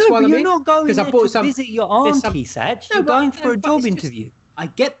the office? No, while but I'm you're in? not going there to visit your auntie, Saj. You're going for a job interview. I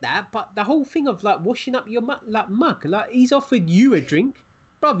get that, but the whole thing of like washing up your mug, like he's offered you a drink,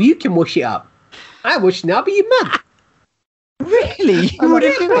 bruv, you can wash it up. I ain't washing it up, are you mad? Really? You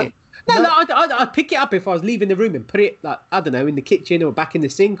wouldn't do it? No, I'd pick it up if I was leaving the room and put it, like, I don't know, in the kitchen or back in the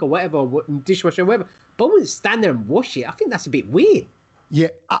sink or whatever, or in the dishwasher or whatever. But I wouldn't stand there and wash it. I think that's a bit weird. Yeah,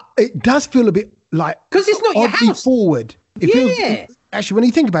 it does feel a bit like, because it's not your house. Forward. It feels, actually, when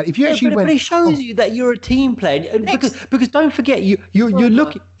you think about it, if you actually but it shows you that you're a team player, because don't forget, you're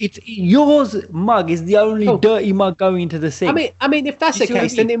looking. It's yours mug is the only dirty mug going into the sink. I mean, if that's the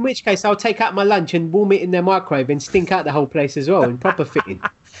case, then in which case I'll take out my lunch and warm it in their microwave and stink out the whole place as well in proper fitting.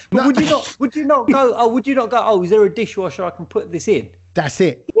 But would you not go? Oh, is there a dishwasher I can put this in? That's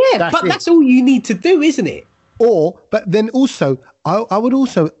it. Yeah, that's all you need to do, isn't it? But then also, I would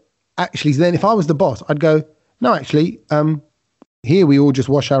also actually, then if I was the boss, I'd go, no, actually, here we all just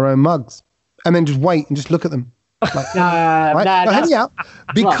wash our own mugs, and then just wait and just look at them. Like, hear me out.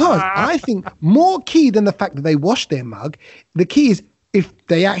 Because I think more key than the fact that they wash their mug, the key is if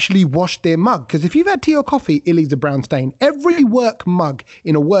they actually wash their mug. Because if you've had tea or coffee, it leaves a brown stain. Every work mug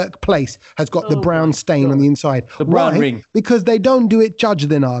in a workplace has got the brown stain on the inside. The brown ring. Because they don't do it Judge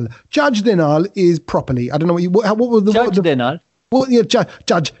Denal. Judge Denal is properly. I don't know what was the Judge Denal. Well, yeah, Judge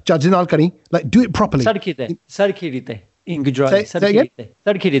Denal, Kani. Like, do it properly. Sarkirite. In Gujarati.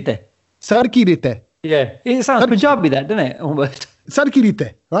 Sarkirite. Yeah. It sounds Punjabi, that, doesn't it? Almost.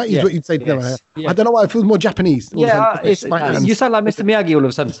 Sarkirite, right? Is what you'd say to them. Yeah. I don't know why it feels more Japanese. Yeah, you sound like Mr. Miyagi all of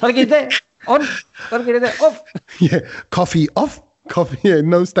a sudden. Sarkirite on. Sarkirite off. Yeah, coffee off. Coffee, yeah,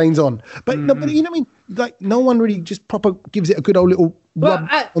 no stains on. But no, but you know what I mean? Like, no one really just proper gives it a good old little rub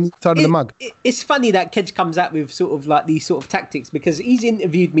on the side of the mug. It's funny that Kedge comes out with sort of like these sort of tactics, because he's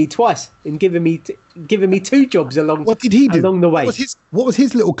interviewed me twice and given me 2 jobs along. What did he do along the way? What was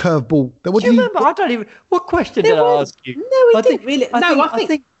his little curveball? Do you remember? I don't even. What question did I ask you? No, I didn't really. I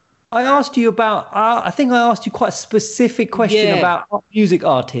think I asked you about. I think I asked you quite a specific question about music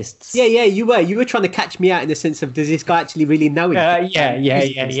artists. Yeah, you were. You were trying to catch me out in the sense of, does this guy actually really know him?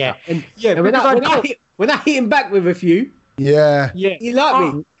 Yeah. And when I hit him back with a few. Yeah. You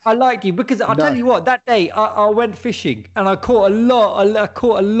like me? I like you because I'll tell you what. That day I went fishing and I caught a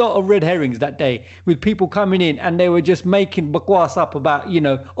lot of red herrings that day, with people coming in and they were just making bakwas up about,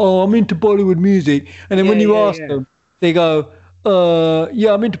 I'm into Bollywood music, and then when you ask them, they go,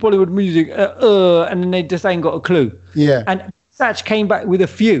 I'm into Bollywood music, and then they just ain't got a clue. Yeah. And Satch came back with a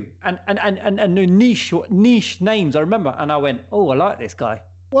few and the niche names I remember, and I went, I like this guy.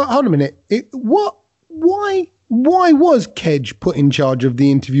 Well, hold a minute. Why was Kedge put in charge of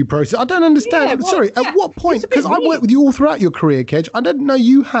the interview process? I don't understand. At what point? Because I worked with you all throughout your career, Kedge. I didn't know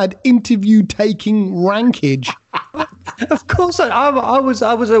you had interview taking rankage. Of course, I was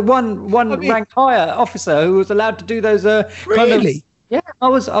a one rank higher officer who was allowed to do those. Really? I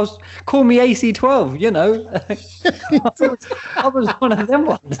was. Call me AC-12. I was one of them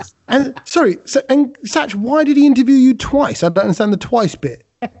ones. And Satch, why did he interview you twice? I don't understand the twice bit.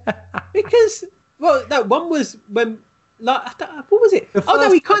 Because. Well, no, one was when, like, what was it? The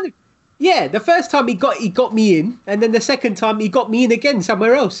first time he got me in, and then the second time he got me in again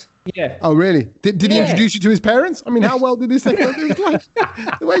somewhere else. Yeah. Oh, really? Did he introduce you to his parents? I mean, how well did this go?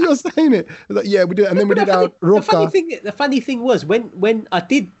 The way you're saying it. Like, yeah, we did, and then we did our Roka. The funny thing was, when I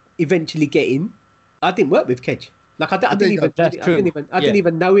did eventually get in, I didn't work with Kedge. Like, I didn't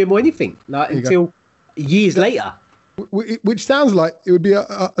even know him or anything. Like, until years later. Which sounds like it would be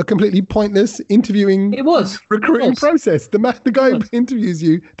a completely pointless interviewing. It was recruiting process. The guy who interviews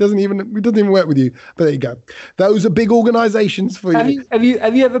you doesn't even work with you. But there you go. Those are big organisations for you. Have you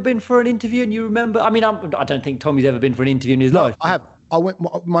ever been for an interview and you remember? I mean, I don't think Tommy's ever been for an interview in his life. I have. I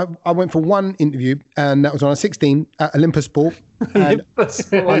went for one interview, and that was on a 16 at Olympus Sport. And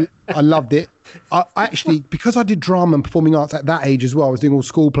I loved it. I actually, because I did drama and performing arts at that age as well, I was doing all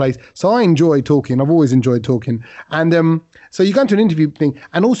school plays, so I enjoy talking. I've always enjoyed talking. And so you go into an interview thing,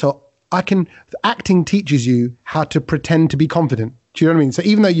 and also acting teaches you how to pretend to be confident. Do you know what I mean? So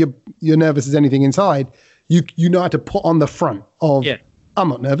even though you're nervous as anything inside, you know how to put on the front of, I'm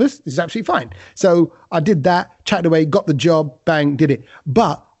not nervous. This is absolutely fine. So I did that, chatted away, got the job, bang, did it.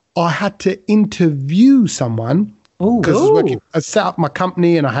 But I had to interview someone because I set up my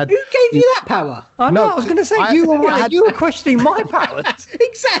company and I had. Who gave you that power? I know. I was going to say you were questioning my powers.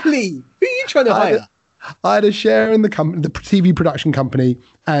 Exactly. Who are you trying to hire? I had a share in the company, the TV production company,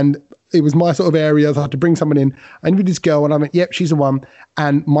 and it was my sort of area. So I had to bring someone in. I interviewed this girl, and I went, "Yep, she's the one."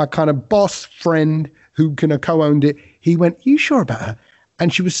 And my kind of boss friend who kind of co-owned it, he went, "You sure about her?"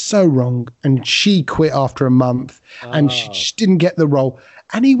 And she was so wrong, and she quit after a month, and she just didn't get the role.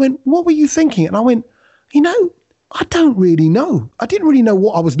 And he went, "What were you thinking?" And I went, I don't really know. I didn't really know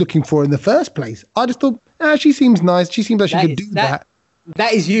what I was looking for in the first place. I just thought, she seems nice. She seems like she could do that.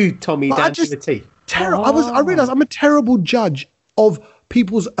 That is you, Tommy, down to the T. I realised I'm a terrible judge of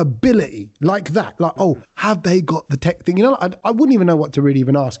people's ability like that. Like, have they got the tech thing? I wouldn't even know what to really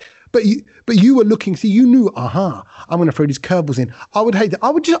even ask. But you were looking, see, you knew, I'm going to throw these curveballs in. I would hate that. I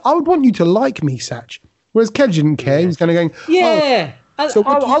would want you to like me, Satch. Whereas Kedge didn't care. He was kind of going, yeah. So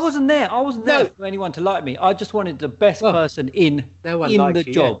I wasn't there. I wasn't there for anyone to like me. I just wanted the best person in the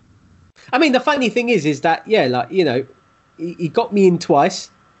job. Yeah. I mean, the funny thing is that, he got me in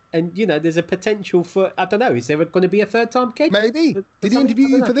twice. And, there's a potential for, I don't know, is there going to be a third time, Kedge? Maybe. Did he interview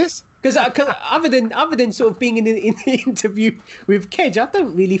you for this? Because other than sort of being in the interview with Kedge, I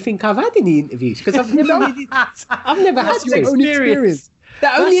don't really think I've had any interviews. Because I've never had your own experience.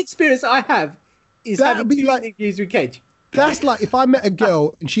 The only experience I have is having two interviews with Kedge. That's like if I met a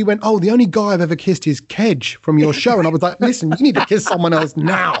girl and she went, the only guy I've ever kissed is Kedge from your show. And I was like, listen, you need to kiss someone else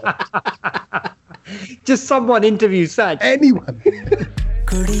now. Just someone interview Satch. Anyone.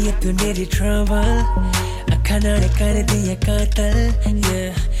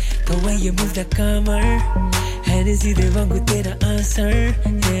 The way you move the camera, Hennessy de wangu tera answer,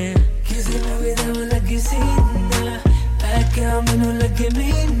 yeah. Kisi movie da lagi sinna, back menu lage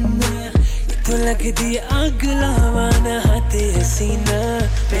minna. Tu lagi di aag lawana hate hasina,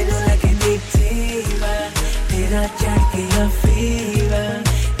 menu lage di jeeva, tera chad ke ya fever,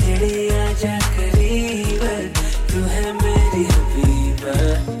 tede aaja kareeb, tu hai meri habiba.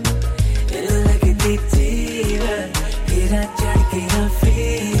 Menu lage di jeeva, tera chad ke ya fever.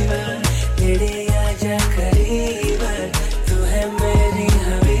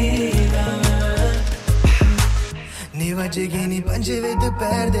 Jigini panche with the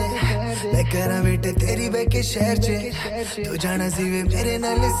perde मैं करा बेटे तेरी बैके शहर चे तू जाना सी वे मेरे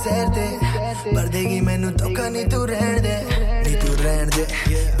नाल सैर दे पर देगी मैनू धोखा नहीं तू रहन दे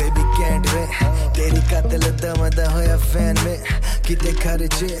बेबी कैंट वे तेरी कातल दमदा होया फैन में किते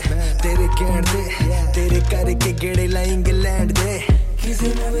खर्चे तेरे कैंट दे तेरे करके गेड़े ला इंग्लैंड दे किसी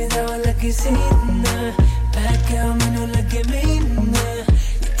मूवी दा लगी सीना बैक मैनू लगे मीना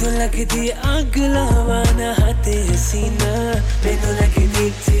तू लगदी आग लावाना हाथे सीना मैनू लगदी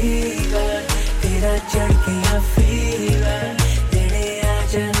जीवा तेरा चढ़ के या फीवर तेरे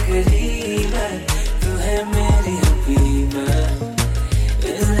आजा करीबा तू है मेरी हबीबा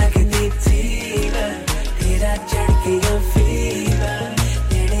मैनू लगदी जीवा तेरा चढ़ के या फीवर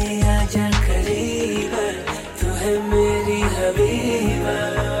तेरे आजा करीबा तू है मेरी Habiba.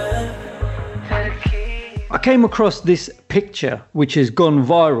 I came across this picture, which has gone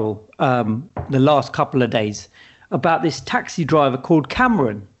viral the last couple of days, about this taxi driver called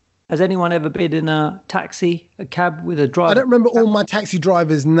Cameron. Has anyone ever been in a taxi, a cab with a driver? I don't remember all my taxi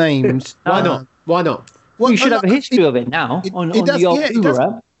drivers' names. Why not? Well, you should have a history of it now on the old Uber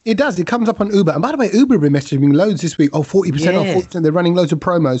app. It does. It comes up on Uber. And by the way, Uber have been messaging me loads this week. 40% off, 40%. They're running loads of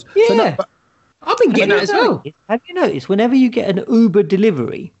promos. Yeah. So no, but I've been getting that as well. Have you noticed, whenever you get an Uber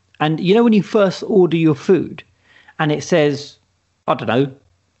delivery, and when you first order your food and it says, I don't know,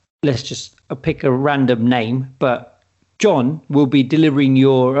 let's just pick a random name, but John will be delivering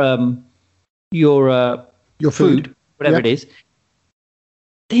your food, whatever it is.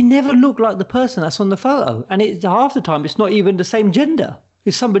 They never look like the person that's on the photo. And half the time, it's not even the same gender.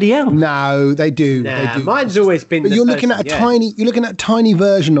 It's somebody else. No, they do. Nah, they do. Mine's always been. But you're looking at a tiny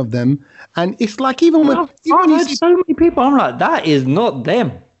version of them, and it's like even when I've heard so many people, I'm like, that is not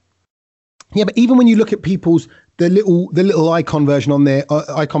them. Yeah, but even when you look at people's the little icon version on their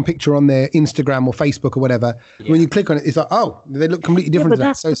icon picture on their Instagram or Facebook or whatever, when you click on it, it's like, they look completely different.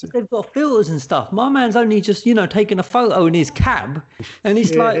 But they've got filters and stuff. My man's only just taking a photo in his cab, and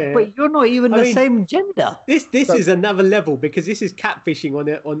it's like, but you're not even the same gender. This is another level, because this is catfishing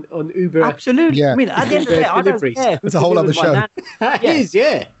on Uber. Absolutely. Yeah. I mean, at the end of the day, I don't care. It's a whole other show. It is,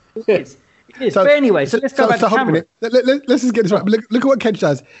 yeah. It is. But anyway, so let's go back to Cameron. Let's just get this right. Look at what Kedge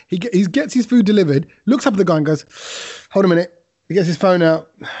does. He gets his food delivered, looks up at the guy and goes, hold a minute. He gets his phone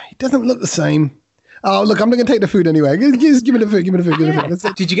out. He doesn't look the same. Oh, look, I'm not going to take the food anyway. Just give me the food. Give me the food. Give me the food. That's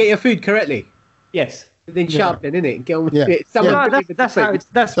it. Did you get your food correctly? Yes. Then sharp then, innit? Get on with Yeah. it. No,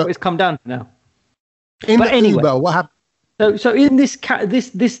 that's what it's come down to now. In But the anyway. Uber, what happened? So in this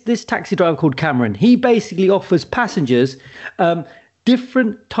taxi driver called Cameron, he basically offers passengers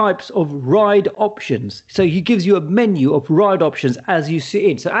different types of ride options. So he gives you a menu of ride options as you sit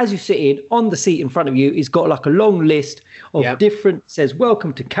in. So as you sit in, on the seat in front of you, he's got like a long list of different, says,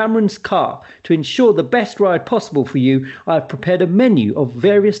 welcome to Cameron's car. To ensure the best ride possible for you, I've prepared a menu of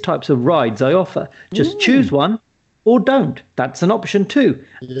various types of rides I offer. Just choose one or don't. That's an option too.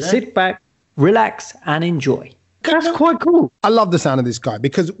 Yeah. Sit back, relax and enjoy. That's quite cool. I love the sound of this guy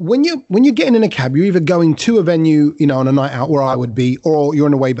because when you're getting in a cab, you're either going to a venue, on a night out where I would be, or you're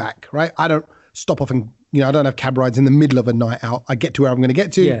on the way back, right? I don't stop off and, I don't have cab rides in the middle of a night out. I get to where I'm going to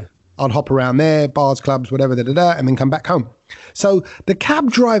get to. Yeah. I'll hop around there, bars, clubs, whatever, and then come back home. So the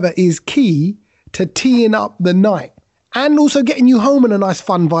cab driver is key to teeing up the night and also getting you home in a nice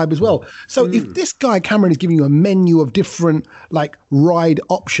fun vibe as well. So if this guy, Cameron, is giving you a menu of different ride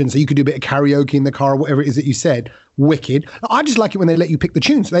options, so you could do a bit of karaoke in the car or whatever it is that you said, wicked. I just like it when they let you pick the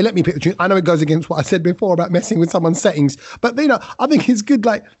tunes. They let me pick the tunes. I know it goes against what I said before about messing with someone's settings, but I think it's good.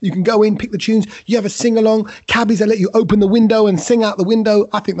 You can go in, pick the tunes, you have a sing along, cabbies that let you open the window and sing out the window.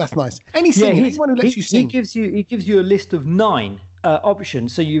 I think that's nice. Any singing, anyone who lets you sing. He gives you a list of 9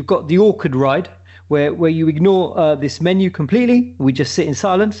 options. So you've got the awkward ride, where you ignore this menu completely. We just sit in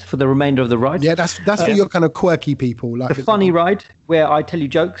silence for the remainder of the ride. Yeah, that's for your kind of quirky people. The funny ride, where I tell you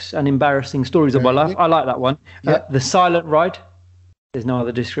jokes and embarrassing stories of my life. I like that one. The silent ride. There's no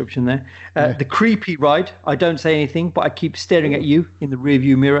other description there. The creepy ride. I don't say anything, but I keep staring at you in the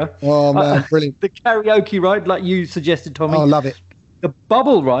rearview mirror. Oh, man, brilliant. The karaoke ride, like you suggested, Tommy. Oh, love it. The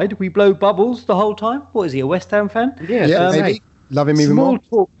bubble ride. We blow bubbles the whole time. What is he, a West Ham fan? Yeah, maybe. Love him even more.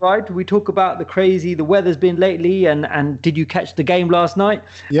 Small talk, right? We talk about the weather's been lately, and did you catch the game last night?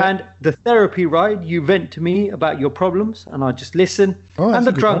 Yeah. And the therapy ride, you vent to me about your problems, and I just listen. And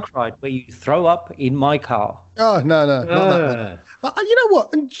the drunk ride, where you throw up in my car. Oh, no, not that one. But you know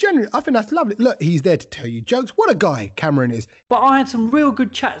what? And generally, I think that's lovely. Look, he's there to tell you jokes. What a guy Cameron is. But I had some real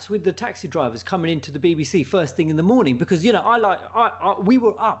good chats with the taxi drivers coming into the BBC first thing in the morning because, we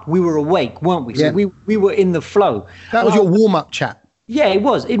were up, we were awake, weren't we? So we were in the flow. That was your warm-up chat. Yeah, it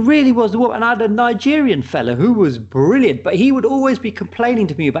was. It really was. And I had a Nigerian fella who was brilliant, but he would always be complaining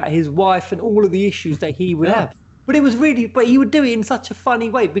to me about his wife and all of the issues that he would have. But he would do it in such a funny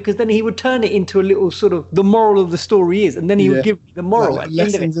way because then he would turn it into a little sort of the moral of the story is, and then he would give me the moral at the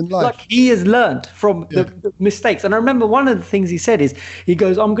end of it. In life. Like he has learned from the mistakes. And I remember one of the things he said is, he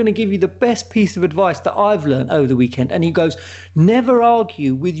goes, I'm going to give you the best piece of advice that I've learned over the weekend. And he goes, never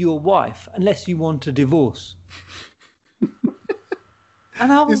argue with your wife unless you want a divorce.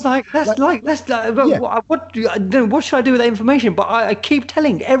 And I was what should I do with that information? But I keep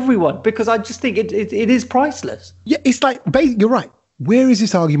telling everyone because I just think it is priceless. Yeah, it's like, you're right. Where is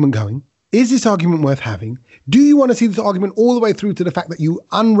this argument going? Is this argument worth having? Do you want to see this argument all the way through to the fact that you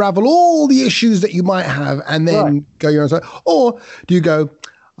unravel all the issues that you might have and then go your own side? Or do you go,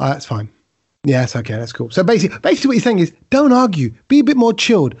 that's fine. Yeah, it's okay. That's cool. So basically what you're saying is don't argue. Be a bit more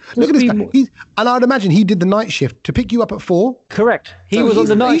chilled. Look at this guy. And I'd imagine he did the night shift to pick you up at 4. Correct. He was on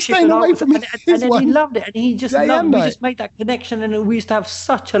the night shift. And then he loved it. And he just loved it. We just made that connection and we used to have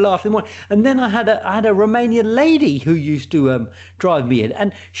such a laugh in the morning. And then I had a Romanian lady who used to drive me in.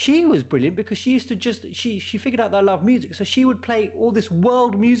 And she was brilliant because she used to she figured out that I love music. So she would play all this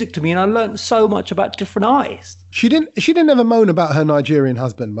world music to me and I learned so much about different artists. She didn't ever moan about her Nigerian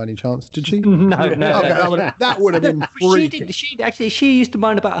husband by any chance, did she? No. Okay, that would have been freaky. She used to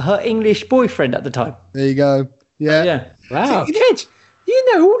mind about her English boyfriend at the time. There you go. Yeah. Wow.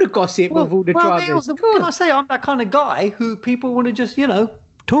 You know all the gossip of all the drivers. Can I say I'm that kind of guy who people want to just,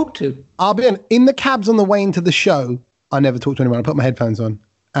 talk to? I'll be in the cabs on the way into the show. I never talk to anyone. I put my headphones on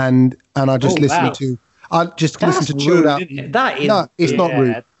and I just listen to. I just listen to chilled out. That is. No, it's not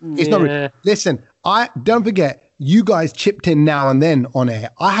rude. It's not rude. Listen, don't forget. You guys chipped in now and then on air.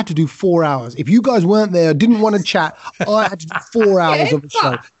 I had to do 4 hours. If you guys weren't there, didn't want to chat, I had to do 4 hours of the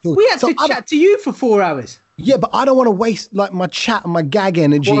show. We had to chat to you for 4 hours. Yeah, but I don't want to waste my chat and my gag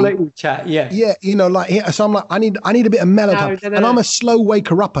energy. We'll let you chat, yeah. Yeah, so I'm like, I need a bit of mellow time. No. And I'm a slow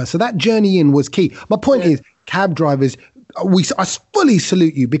waker-upper. So that journey in was key. My point is, cab drivers, I fully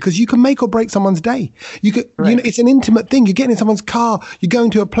salute you because you can make or break someone's day. You could, it's an intimate thing. You're getting in someone's car. You're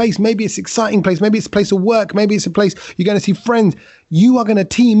going to a place. Maybe it's an exciting place. Maybe it's a place of work. Maybe it's a place you're going to see friends. You are going to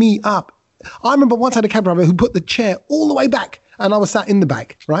tee me up. I remember once I had a cab driver who put the chair all the way back and I was sat in the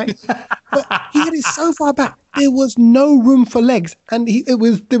back, right? But he had it so far back. there was no room for legs, and there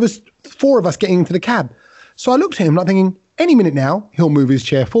was 4 of us getting into the cab. So I looked at him like thinking, any minute now he'll move his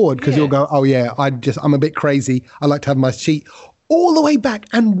chair forward because he'll go, oh yeah, I'm a bit crazy. I like to have my seat all the way back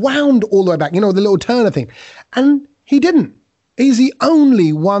and wound all the way back. You know, the little turner thing, and he didn't. He's the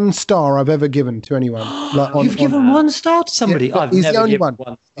only 1 star I've ever given to anyone. Like You've given 1 star to somebody? Yeah, I've he's never the only given one.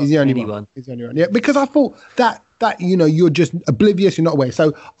 1 star He's the only to anyone. one. He's the only one. Yeah, because I thought that you're just oblivious, you're not aware.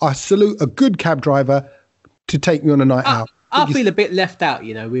 So I salute a good cab driver to take me on a night out. I feel a bit left out,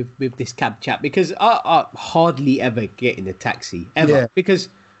 with this cab chat because I hardly ever get in a taxi ever because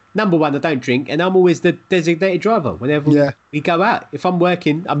number one, I don't drink, and I'm always the designated driver whenever we go out. If I'm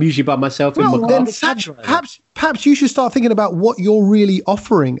working, I'm usually by myself in my car. Then perhaps you should start thinking about what you're really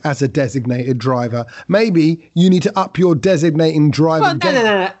offering as a designated driver. Maybe you need to up your designating driver.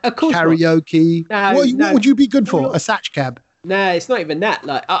 No. Of course karaoke. What would you be good for? A Satch cab? No, it's not even that.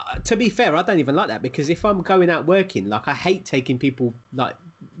 Like, to be fair, I don't even like that because if I'm going out working, like, I hate taking people like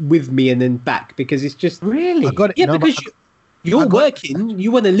with me and then back because it's just really. I got it. Yeah, because you're working,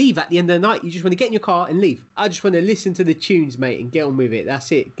 you want to leave at the end of the night. You just want to get in your car and leave. I just want to listen to the tunes, mate, and get on with it.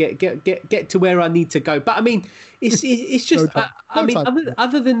 That's it. Get to where I need to go. But I mean, it's just.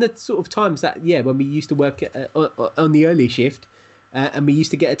 Other than the sort of times that when we used to work on the early shift, and we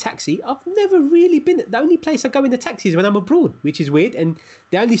used to get a taxi, I've never really been. The only place I go in the taxi is when I'm abroad, which is weird. And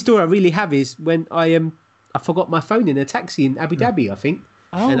the only story I really have is when I forgot my phone in a taxi in Abu Dhabi, I think.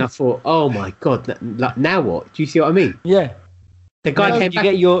 Oh. And I thought, oh my God, like, now what? Do you see what I mean? Yeah. The guy came back.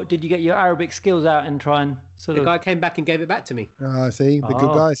 Did you get your Arabic skills out and try and The guy came back and gave it back to me. See, good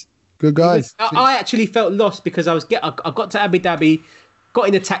guys. Good guys. I actually felt lost because I got to Abu Dhabi, got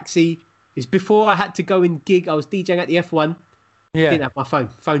in a taxi. It's before I had to go and gig. I was DJing at the F1. Yeah. Didn't have my phone.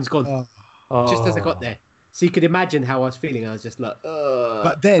 Phone's gone. Just as I got there. So you could imagine how I was feeling. I was just like,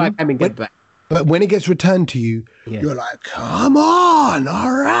 But then, but when it gets returned to you, you're like, come on,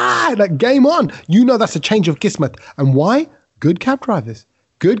 all right, like game on. You know that's a change of kismet. And why? Good cab drivers.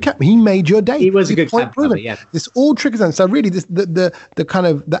 Good cab. He made your day. He was a good cab driver, yeah. This all triggers on. So really, the kind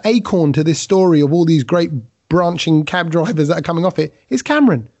of the acorn to this story of all these great branching cab drivers that are coming off it is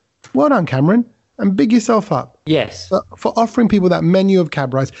Cameron. Well done, Cameron. And big yourself up. Yes. For offering people that menu of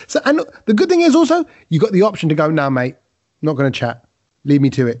cab rides. So, and look, the good thing is also, you got the option to go, nah, mate, not going to chat. Leave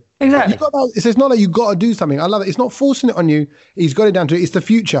me to it. Exactly. It's not like you got to do something. I love it. It's not forcing it on you. He's got it down to it. It's the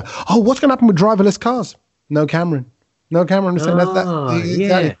future. Oh, what's going to happen with driverless cars? No Cameron. Exactly.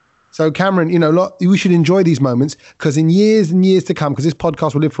 Yeah. So Cameron, we should enjoy these moments because in years and years to come, because this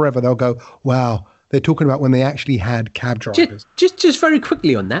podcast will live forever, they'll go, wow, they're talking about when they actually had cab drivers. Just very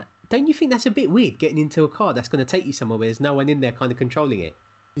quickly on that. Don't you think that's a bit weird getting into a car that's going to take you somewhere where there's no one in there kind of controlling it?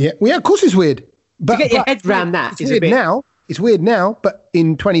 Yeah, of course it's weird. But to get your head around that is weird now. It's weird now, but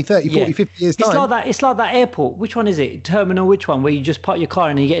in 20, 30, 40, 50 years' time. It's like that airport. Which one is it? Terminal, which one? Where you just park your car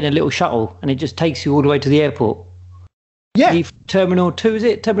and you get in a little shuttle and it just takes you all the way to the airport. Yeah. Terminal 2, is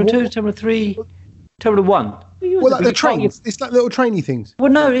it? Terminal 2, Terminal 3, Terminal 1. Well, like the trains. It's like little trainy things.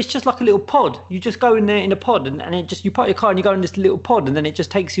 Well, no, it's just like a little pod. You just go in there in a pod and it just, you park your car and you go in this little pod and then it just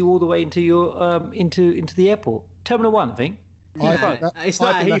takes you all the way into your into the airport. Terminal 1, I think. It's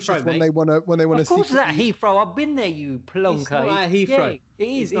not at Heathrow, mate. When they want to. Of course, it's at Heathrow. I've been there, you plonker. It's not at Heathrow. Yeah, it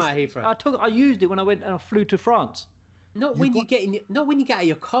is. It's not at Heathrow. I used it when I went and I flew to France. Not when you get out of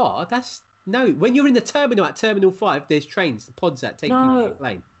your car. When you're in the terminal at Terminal 5, there's trains, the pods that take you to the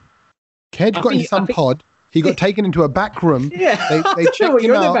plane. Kedge got in some pod. He got taken into a back room. Yeah. They checked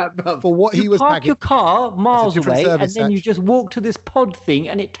him out for what he was packing. You park your car miles away and then you just walk to this pod thing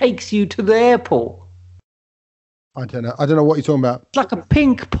and it takes you to the airport. I don't know what you're talking about. It's like a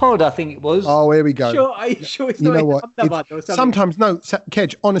pink pod, I think it was. Oh, here we go. Are you sure it's not? You know what? Sometimes,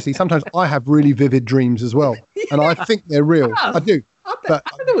 Kedge, honestly, sometimes I have really vivid dreams as well. And I think they're real. I do. I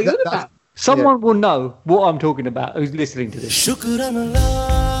don't know what you're on about. Someone will know what I'm talking about who's listening to this. Shukran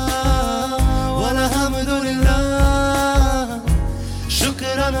Allah, walhamdulillah.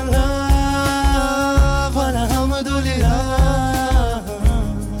 Shukran Allah, walhamdulillah.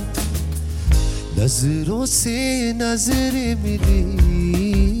 नजरों से नजर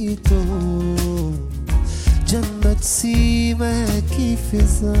मिली तो जन्नत सी महकी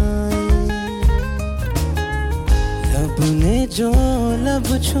फिजाएं रब ने जो लब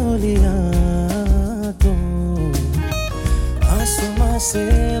छू लिया तो आसमां से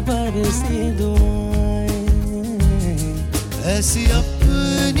बरसी दुआएं ऐसी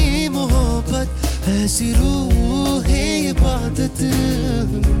अपनी मोहब्बत ऐसी रूह इबादत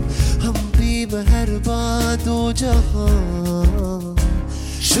हम भी मेहरबा दो जहां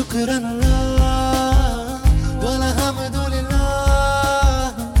शुक्रान अल्लाह वल्हम्दुलिल्लाह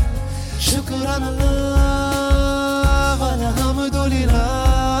शुक्रान अल्लाह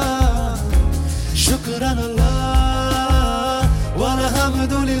شكرا الله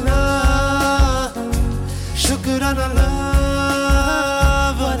والحمد لله شكرا الله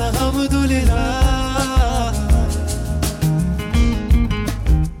والحمد لله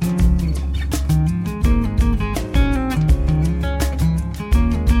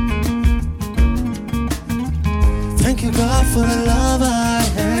Thank you God for the love I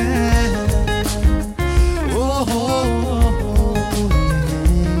have.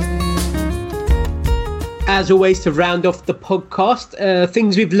 As always, to round off the podcast,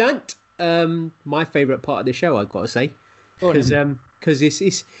 things we've learnt. My favourite part of the show, I've got to say, because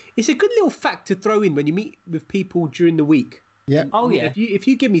it's a good little fact to throw in when you meet with people during the week. Yeah. Oh yeah. If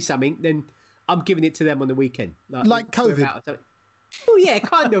you give me something, then I'm giving it to them on the weekend. Like COVID. Oh yeah,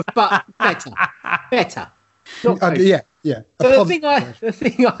 kind of, but better. Not COVID. Yeah. So the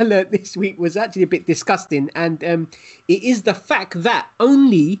thing I learnt this week was actually a bit disgusting, and it is the fact that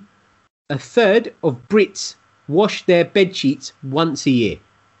only a third of Brits wash their bed sheets once a year.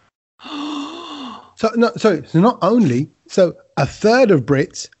 So not only, so a third of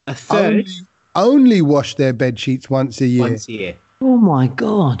Brits only wash their bed sheets once a year. Once a year. Oh my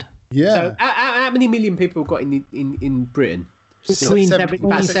God. Yeah. So how many million people got in Britain? Between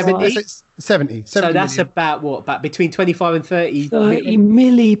About 70. 70 So that's million. about what? About between 25 and 30. 30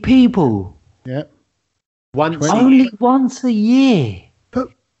 million people. Yeah. Only once a year. But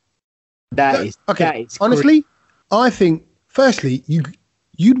That is honestly, I think firstly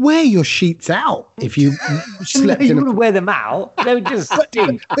you'd wear your sheets out if you slept You in wouldn't wear them out. They would just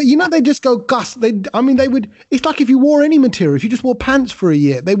stink. But they just go gust. They would. It's like if you wore any material. If you just wore pants for a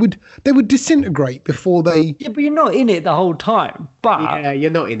year, they would disintegrate before they. Yeah, but you're not in it the whole time. But Yeah, you're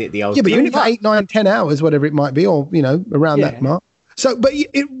not in it the old. Yeah, but you're in it for 8, 9, 10 hours, whatever it might be, or around that mark. So, but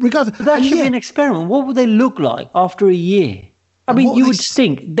regardless, But that should be an experiment. What would they look like after a year? I mean, you would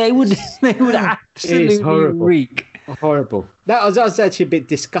stink. They would absolutely horrible. reek. Horrible. I was actually a bit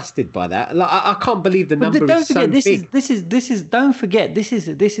disgusted by that. Like, I can't believe the number Don't is so forget, big. this is. Don't forget, this is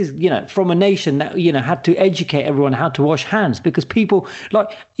from a nation that had to educate everyone how to wash hands, because people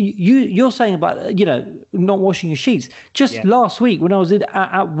like you're saying about not washing your sheets. Just last week when I was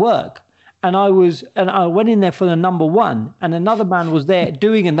at work. And I went in there for the number one, and another man was there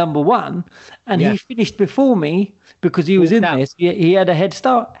doing a number one, and he finished before me because he was in there. So he had a head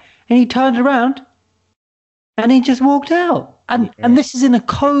start, and he turned around, and he just walked out. And this is in a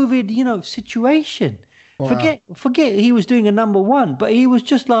COVID, situation. Wow. Forget he was doing a number one, but he was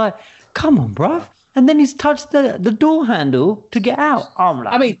just like, "Come on, bruv." And then he's touched the door handle to get out. I'm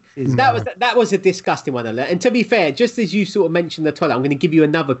like, I mean, that was a disgusting one. And to be fair, just as you sort of mentioned the toilet, I'm going to give you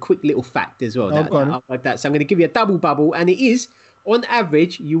another quick little fact as well. Like that. So I'm going to give you a double bubble, and it is, on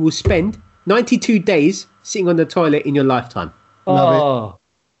average, you will spend 92 days sitting on the toilet in your lifetime. Love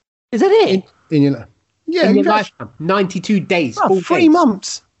it. Is that it? In your lifetime, 92 days. 3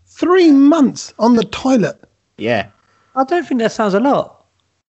 months. 3 months on the toilet. Yeah. I don't think that sounds a lot.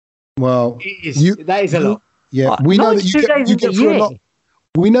 Well, that is a lot. Yeah, we know that you get through a lot.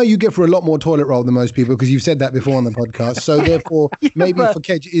 We know you get through a lot more toilet roll than most people because you've said that before on the podcast. So therefore, maybe for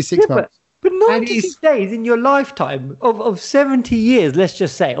Kedge it is 6 months. But 96 days in your lifetime of 70 years, let's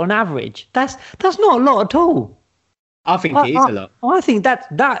just say, on average, that's not a lot at all. I think it is a lot. I think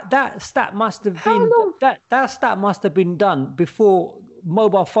that stat must have been that stat must have been done before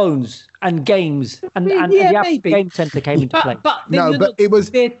mobile phones and games and the Apple Game Center came into play. But it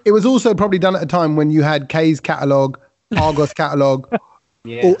was also probably done at a time when you had K's catalog, Argos catalog,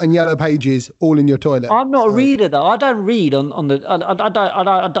 and Yellow Pages all in your toilet. I'm not a reader though. I don't read on the.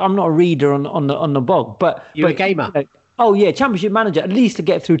 I'm not a reader on the blog. But you're a gamer. Championship Manager. At least to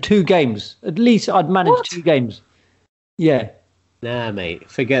get through 2 games. At least I'd manage 2 games. Yeah. Nah, mate,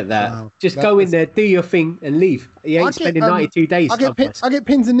 forget that. Wow, just go in there, do your thing, and leave. You ain't spending 92 days. I get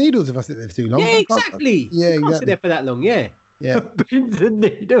pins and needles if I sit there for too long. Yeah, exactly. Yeah, you can't sit there for that long. Yeah. Pins and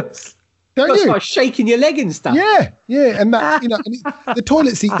needles. Don't you? Start shaking your leg and stuff. Yeah, and that the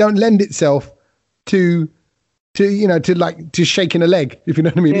toilet seat don't lend itself to shaking a leg, if you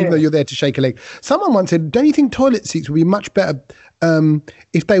know what I mean. Even though you're there to shake a leg. Someone once said, "Don't you think toilet seats would be much better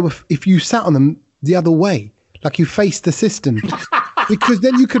if you sat on them the other way?" Like you face the system, because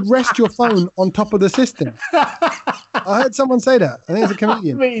then you could rest your phone on top of the system. I heard someone say that. I think it's a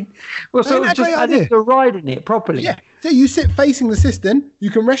comedian. So it's just as if you're riding it properly. Yeah. So you sit facing the system.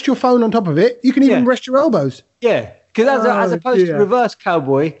 You can rest your phone on top of it. You can even rest your elbows. Yeah. Because as opposed to reverse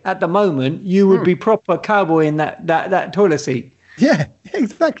cowboy, at the moment you would be proper cowboy in that toilet seat. Yeah.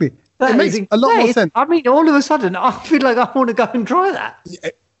 Exactly. It makes a lot more sense. I mean, all of a sudden, I feel like I want to go and try that.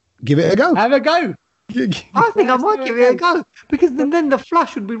 Give it a go. Have a go. I think I might give it a go because then the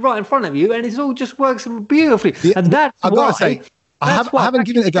flush would be right in front of you, and it all just works beautifully. Yeah, and that's I've why got to say, I haven't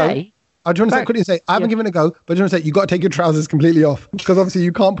given it a go. I just want to say, quickly say, I haven't given it a go, but I just want to say, you got to take your trousers completely off because obviously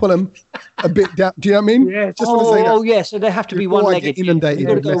you can't pull them a bit down. Do you know what I mean? Yeah. Just want to say that. Oh, yeah. So they have to be Before I one-legged. get inundated You've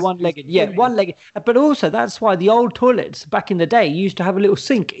got to with go this. one-legged. Yeah, one-legged. But also, that's why the old toilets back in the day used to have a little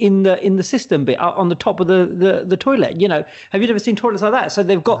sink in the system bit on the top of the toilet. You know, have you ever seen toilets like that? So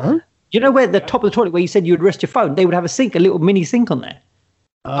they've got, you know, where the top of the toilet where you said you would rest your phone, they would have a sink, a little mini sink on there.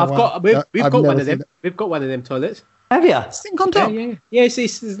 We've got one of them. We've got one of them toilets. Have you? Sink on top. Yeah.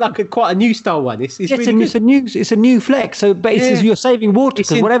 It's like quite a new style one. It's Yes, really and good. it's a new flex. So basically, you're saving water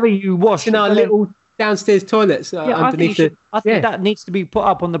because whatever you wash in our little downstairs toilets underneath I think that needs to be put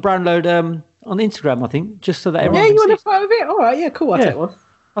up on the Brownload on Instagram. I think just so that everyone. Yeah, can you want see. a photo of it? All right, yeah, cool. I'll take one.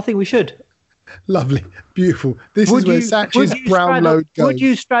 I think we should. Lovely, beautiful. This is where Satch's Brownload goes. Would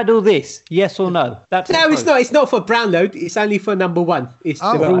you straddle this? Yes or no? No, it's not. It's not for Brownload. It's only for number one. It's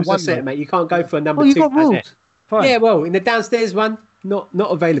the rules are set, mate. You can't go for a number two. You got rules. Fine. Yeah, well, in the downstairs one, not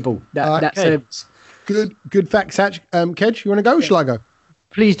available. That service. Good fact, Satch. Kedge, you want to go? Or shall I go?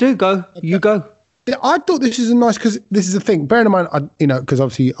 Please do go. Okay. You go. Yeah, I thought this is a nice because this is the thing. Bearing in mind, because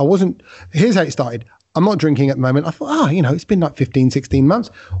obviously I wasn't. Here's how it started. I'm not drinking at the moment. I thought, it's been like 15, 16 months.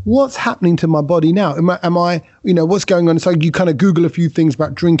 What's happening to my body now? Am I what's going on? So you kind of Google a few things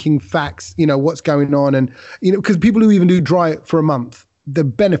about drinking facts, what's going on. And, because people who even do dry it for a month, the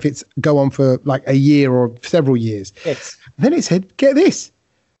benefits go on for like a year or several years. Yes. Then it said, get this,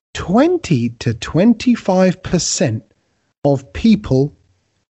 20 to 25% of people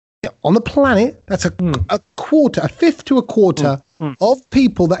on the planet, that's a quarter, a fifth to a quarter of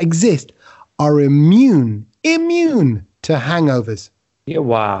people that exist are immune to hangovers. Yeah,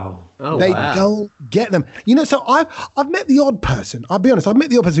 wow. They don't get them. So I've met the odd person. I'll be honest. I've met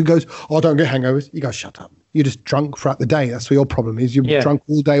the odd person who goes, "Oh, I don't get hangovers." You go, "Shut up. You're just drunk throughout the day. That's what your problem is. You're drunk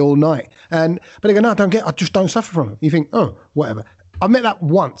all day, all night." But they go, "No, I just don't suffer from it." You think, "Oh, whatever." I've met that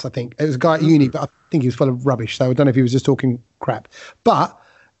once. I think it was a guy at uni, but I think he was full of rubbish. So I don't know if he was just talking crap. But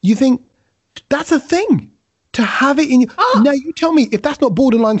you think that's a thing. To have it in you. Now you tell me if that's not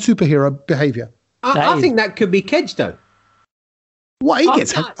borderline superhero behavior. I think that could be Kedge though. What he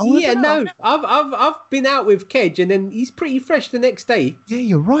gets? I've been out with Kedge and then he's pretty fresh the next day. Yeah,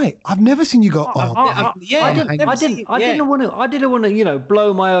 you're right. I've never seen you go. I didn't want to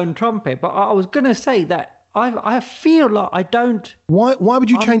blow my own trumpet, but I was going to say that I feel like I don't. Why would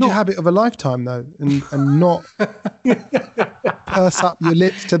you change your habit of a lifetime though, and not purse up your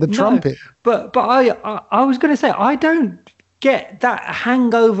lips to the trumpet? But I was going to say I don't get that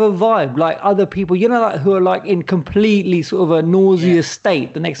hangover vibe like other people, like who are like in completely sort of a nauseous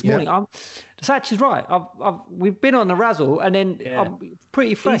state the next morning. Satch is right. We've been on a razzle and then I'm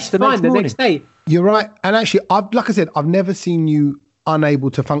pretty fresh the next day. You're right. And actually, like I said, I've never seen you unable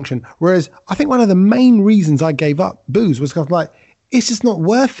to function. Whereas I think one of the main reasons I gave up booze was because like, it's just not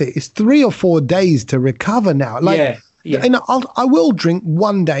worth it. It's 3 or 4 days to recover now. Like, I will drink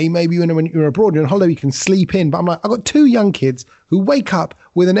one day, maybe when you're abroad, you're on holiday, you can sleep in. But I'm like, I've got 2 young kids who wake up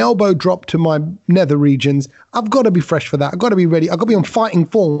with an elbow drop to my nether regions. I've got to be fresh for that. I've got to be ready. I've got to be on fighting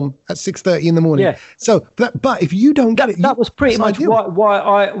form at 6:30 in the morning. Yeah. So, but if you don't get it, that was pretty much why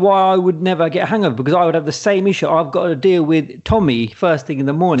I would never get a hangover, because I would have the same issue. I've got to deal with Tommy first thing in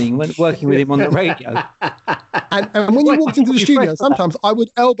the morning when working with him on the radio. and when you walked into the studio, sometimes I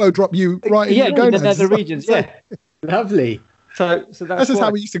would elbow drop you right in the nether regions. Yeah. Lovely. So that's just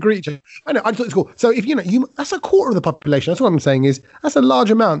how we used to greet each other. I know. I thought it's cool. So if that's a quarter of the population. That's what I'm saying is that's a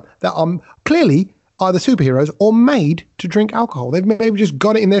large amount that are clearly either superheroes or made to drink alcohol. They've maybe just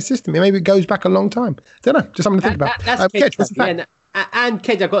got it in their system. Maybe it goes back a long time. Don't know. Just something to think about. That's Kedge, and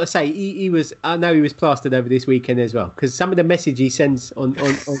Kedge, I've got to say, he was. I know he was plastered over this weekend as well, because some of the message he sends on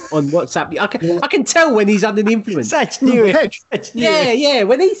WhatsApp, I can tell when he's under the influence. Such new Kedge. Yeah.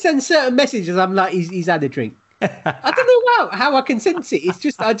 When he sends certain messages, I'm like, he's had a drink. I don't know how I can sense it. It's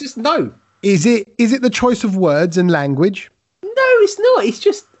just I just know. Is it the choice of words and language? No, it's not. It's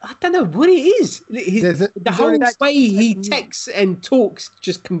just I don't know what it is. The whole way he texts and talks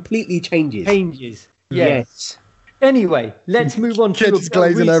just completely changes. Yes. Anyway, let's move on to Kedge is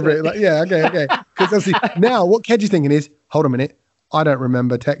glazing over it. Like, yeah, okay. Because obviously now what Kedge is thinking is, hold on a minute. I don't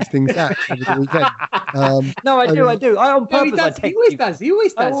remember texting that over the weekend. No, I do. I on purpose. He always does. He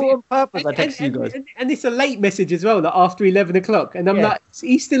always does. On purpose, I text you guys. And it's a late message as well, like after 11 o'clock. And I'm like,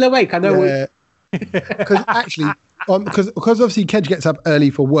 he's still awake. I know. Because actually, because obviously Kedge gets up early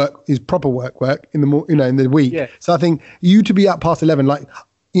for work, his proper work in the in the week. Yeah. So I think you to be up past 11, like,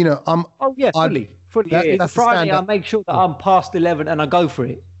 I'm. Oh yeah, fully. That's Friday, I make sure that I'm past 11 and I go for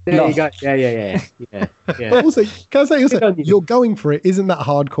it. There you go. Yeah. Also, can I say Good on you. you're going for it isn't that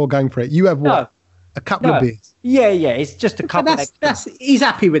hardcore going for it. You have what? No. A couple of beers. Yeah. It's just a But couple. he's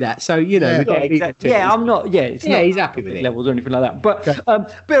happy with that. So you know, Yeah. we've got to leave it Exactly. to Yeah, him. I'm not. Yeah, it's Yeah, not he's happy with it. levels or anything like that. But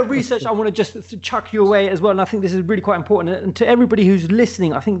bit of research I want to just chuck you away as well, and I think this is really quite important. And to everybody who's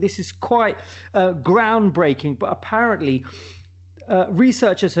listening, I think this is quite groundbreaking. But apparently,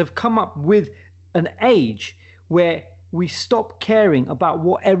 researchers have come up with an age where we stop caring about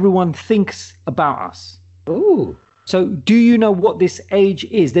what everyone thinks about us. Ooh. So do you know what this age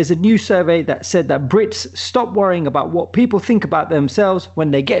is? There's a new survey that said that Brits stop worrying about what people think about themselves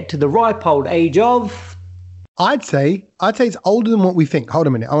when they get to the ripe old age of... I'd say it's older than what we think. Hold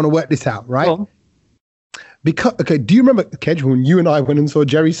a minute. I want to work this out, right? Go on. Because do you remember, Kedge, when you and I went and saw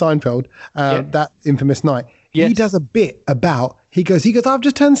Jerry Seinfeld that infamous night? Yes. He does a bit about he goes, I've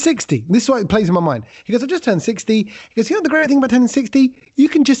just turned 60. This is what it plays in my mind. He goes, I've just turned 60. He goes, you know the great thing about turning 60? You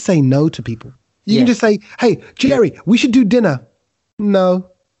can just say no to people. You can just say, hey, Jerry, we should do dinner. No,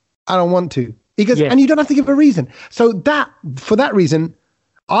 I don't want to. He goes, and you don't have to give a reason. So for that reason,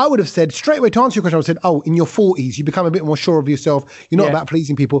 I would have said straight away to answer your question, I would have said, oh, in your 40s, you become a bit more sure of yourself. You're not about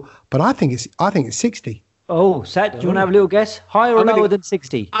pleasing people. But I think it's 60. Oh, Sat, do you want to have a little guess? Higher or lower than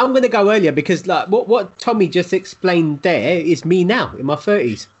 60? I'm going to go earlier because like what Tommy just explained there is me now in my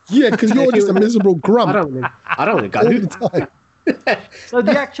 30s. Yeah, because you're just a miserable grump. I don't want to go. all the time. So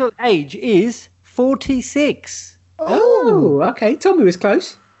the actual age is 46. Oh, okay. Tommy was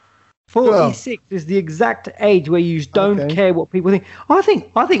close. 46 is the exact age where you don't care what people think. I think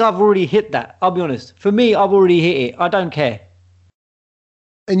I've already hit that. I'll be honest. For me, I've already hit it. I don't care.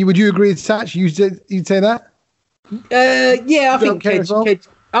 And would you agree with Satch? You'd say that? Yeah, I think kids.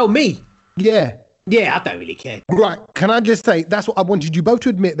 Oh, me? Yeah. Yeah, I don't really care. Right. Can I just say, that's what I wanted you both to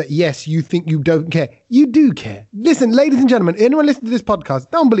admit, that yes, you think you don't care. You do care. Listen, ladies and gentlemen, anyone listening to this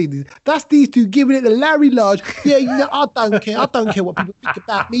podcast, don't believe this. That's these two giving it the Larry Large. Yeah, I don't care. I don't care what people think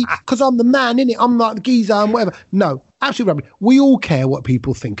about me because I'm the man, innit? I'm like the geezer and whatever. No, absolutely rubbish. We all care what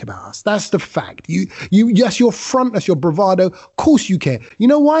people think about us. That's the fact. Yes, your front, that's your bravado. Of course you care. You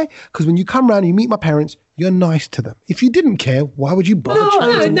know why? Because when you come around and you meet my parents, you're nice to them. If you didn't care, why would you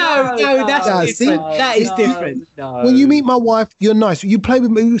bother? No, that's different. That is different. When you meet my wife, you're nice. You play with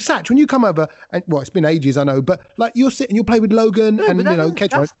me, Satch. When you come over, and well, it's been ages, I know, but like you'll sit and you'll play with Logan and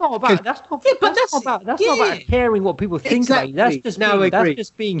Kedge. That's not about caring what people think about you. That's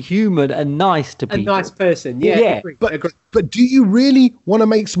just being human and nice to people. A nice person. Yeah. But do you really want to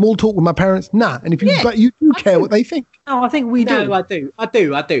make small talk with my parents? Nah. And if you, but you do care what they think. No, I think we do. No, I do.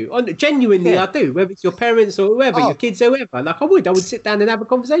 Genuinely, I do. Whether it's your parents or whoever, your kids, whoever. Like I would sit down and have a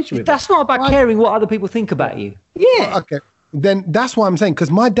conversation with them. That's not about caring what other people think about you. Yeah. Okay. Then that's why I'm saying,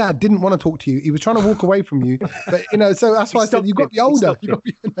 because my dad didn't want to talk to you. He was trying to walk away from you. But, so that's why I said you've got to be older.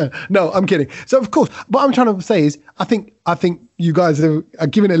 No, I'm kidding. So, of course, what I'm trying to say is I think you guys are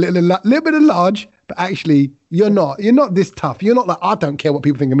giving it a little bit of large, but actually you're not this tough. You're not like, I don't care what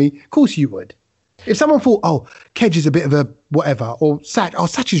people think of me. Of course you would. If someone thought, oh, Kedge is a bit of a whatever, or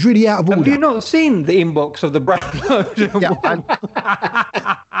Satch is really out of order. Have you not seen the inbox of the brand load?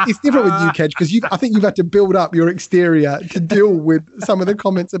 It's different with you, Kedge, because I think you've had to build up your exterior to deal with some of the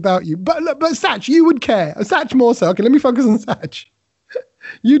comments about you. But Satch, you would care. Satch more so. Okay, let me focus on Satch.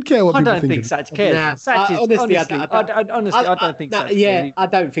 You'd care what people think. I don't think Satch cares. Honestly, I don't think Satch cares. I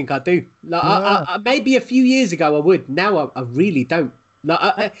don't think I do. Like, maybe a few years ago I would. Now I really don't.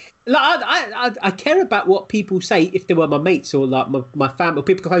 I care about what people say if they were my mates or like my family or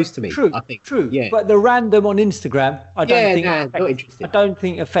people close to me. True, I think. True. Yeah. But the random on Instagram, I don't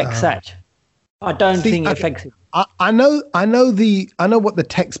think affects Satch. I don't think it affects it. I know what the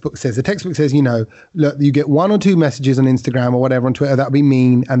textbook says. The textbook says, look, you get 1 or 2 messages on Instagram or whatever on Twitter that'll be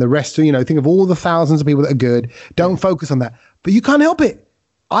mean, and the rest are, think of all the thousands of people that are good. Don't focus on that. But you can't help it.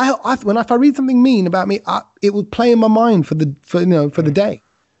 If I read something mean about me, it will play in my mind for the day.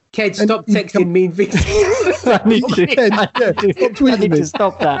 Kedge, stop texting mean things. I need to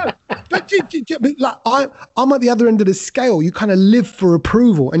stop that. But like, I'm at the other end of the scale. You kind of live for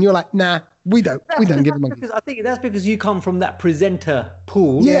approval, and you're like, nah, we don't give a monkey. I think that's because you come from that presenter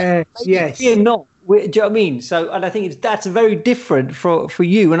pool. Yeah. Yes. You're not. Do you know what I mean? So, and I think that's very different for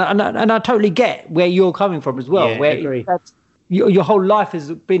you, and I totally get where you're coming from as well. Yeah, where I agree. Your whole life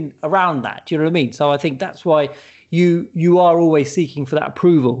has been around that. Do you know what I mean? So I think that's why you are always seeking for that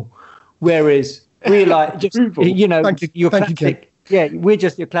approval, whereas we're like just your classic. We're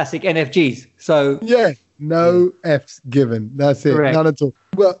just your classic NFGs. So no F's given. That's it. Correct. None at all.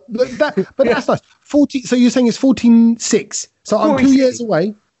 Well, but that's nice. 40. So you're saying it's 14.6. So I'm 2 years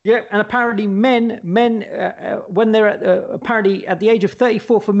away. Yeah, and apparently men, when they're apparently at the age of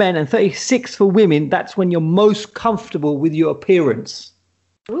 34 for men and 36 for women, that's when you're most comfortable with your appearance.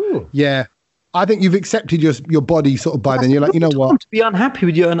 Ooh. Yeah. I think you've accepted your body sort of by then. You're like, you know what? To be unhappy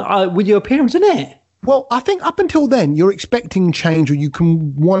with your appearance, isn't it? Well, I think up until then, you're expecting change, or you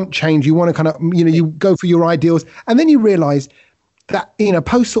can want change. You want to kind of, you go for your ideals. And then you realize that,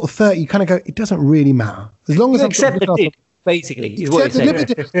 post sort of 30, you kind of go, it doesn't really matter. As long as I'm accept the did, basically, is what you're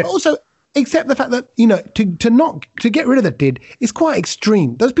saying. Also, accept the fact that, to get rid of the did is quite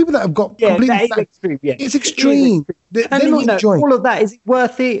extreme. Those people that have got completely that is extreme, yeah. It's extreme. They're not enjoying all of that. Is it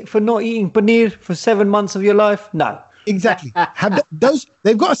worth it for not eating paneer for 7 months of your life? No. Exactly.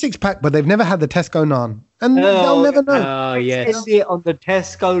 They've got a six-pack, but they've never had the Tesco naan. And they'll never know. Oh, yes. It's it on the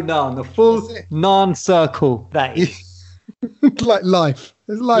Tesco naan, the full naan circle. That is. It's like life.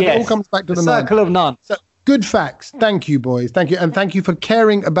 It's life. Yes. It all comes back to the naan. Circle of naan. So, good facts. Thank you, boys. Thank you. And thank you for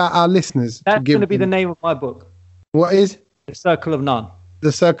caring about our listeners. That's going to be the name of my book. What is? The Circle of Naan.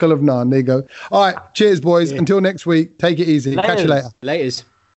 The Circle of Naan. There you go. All right. Cheers, boys. Yeah. Until next week. Take it easy. Catch you later. Laters.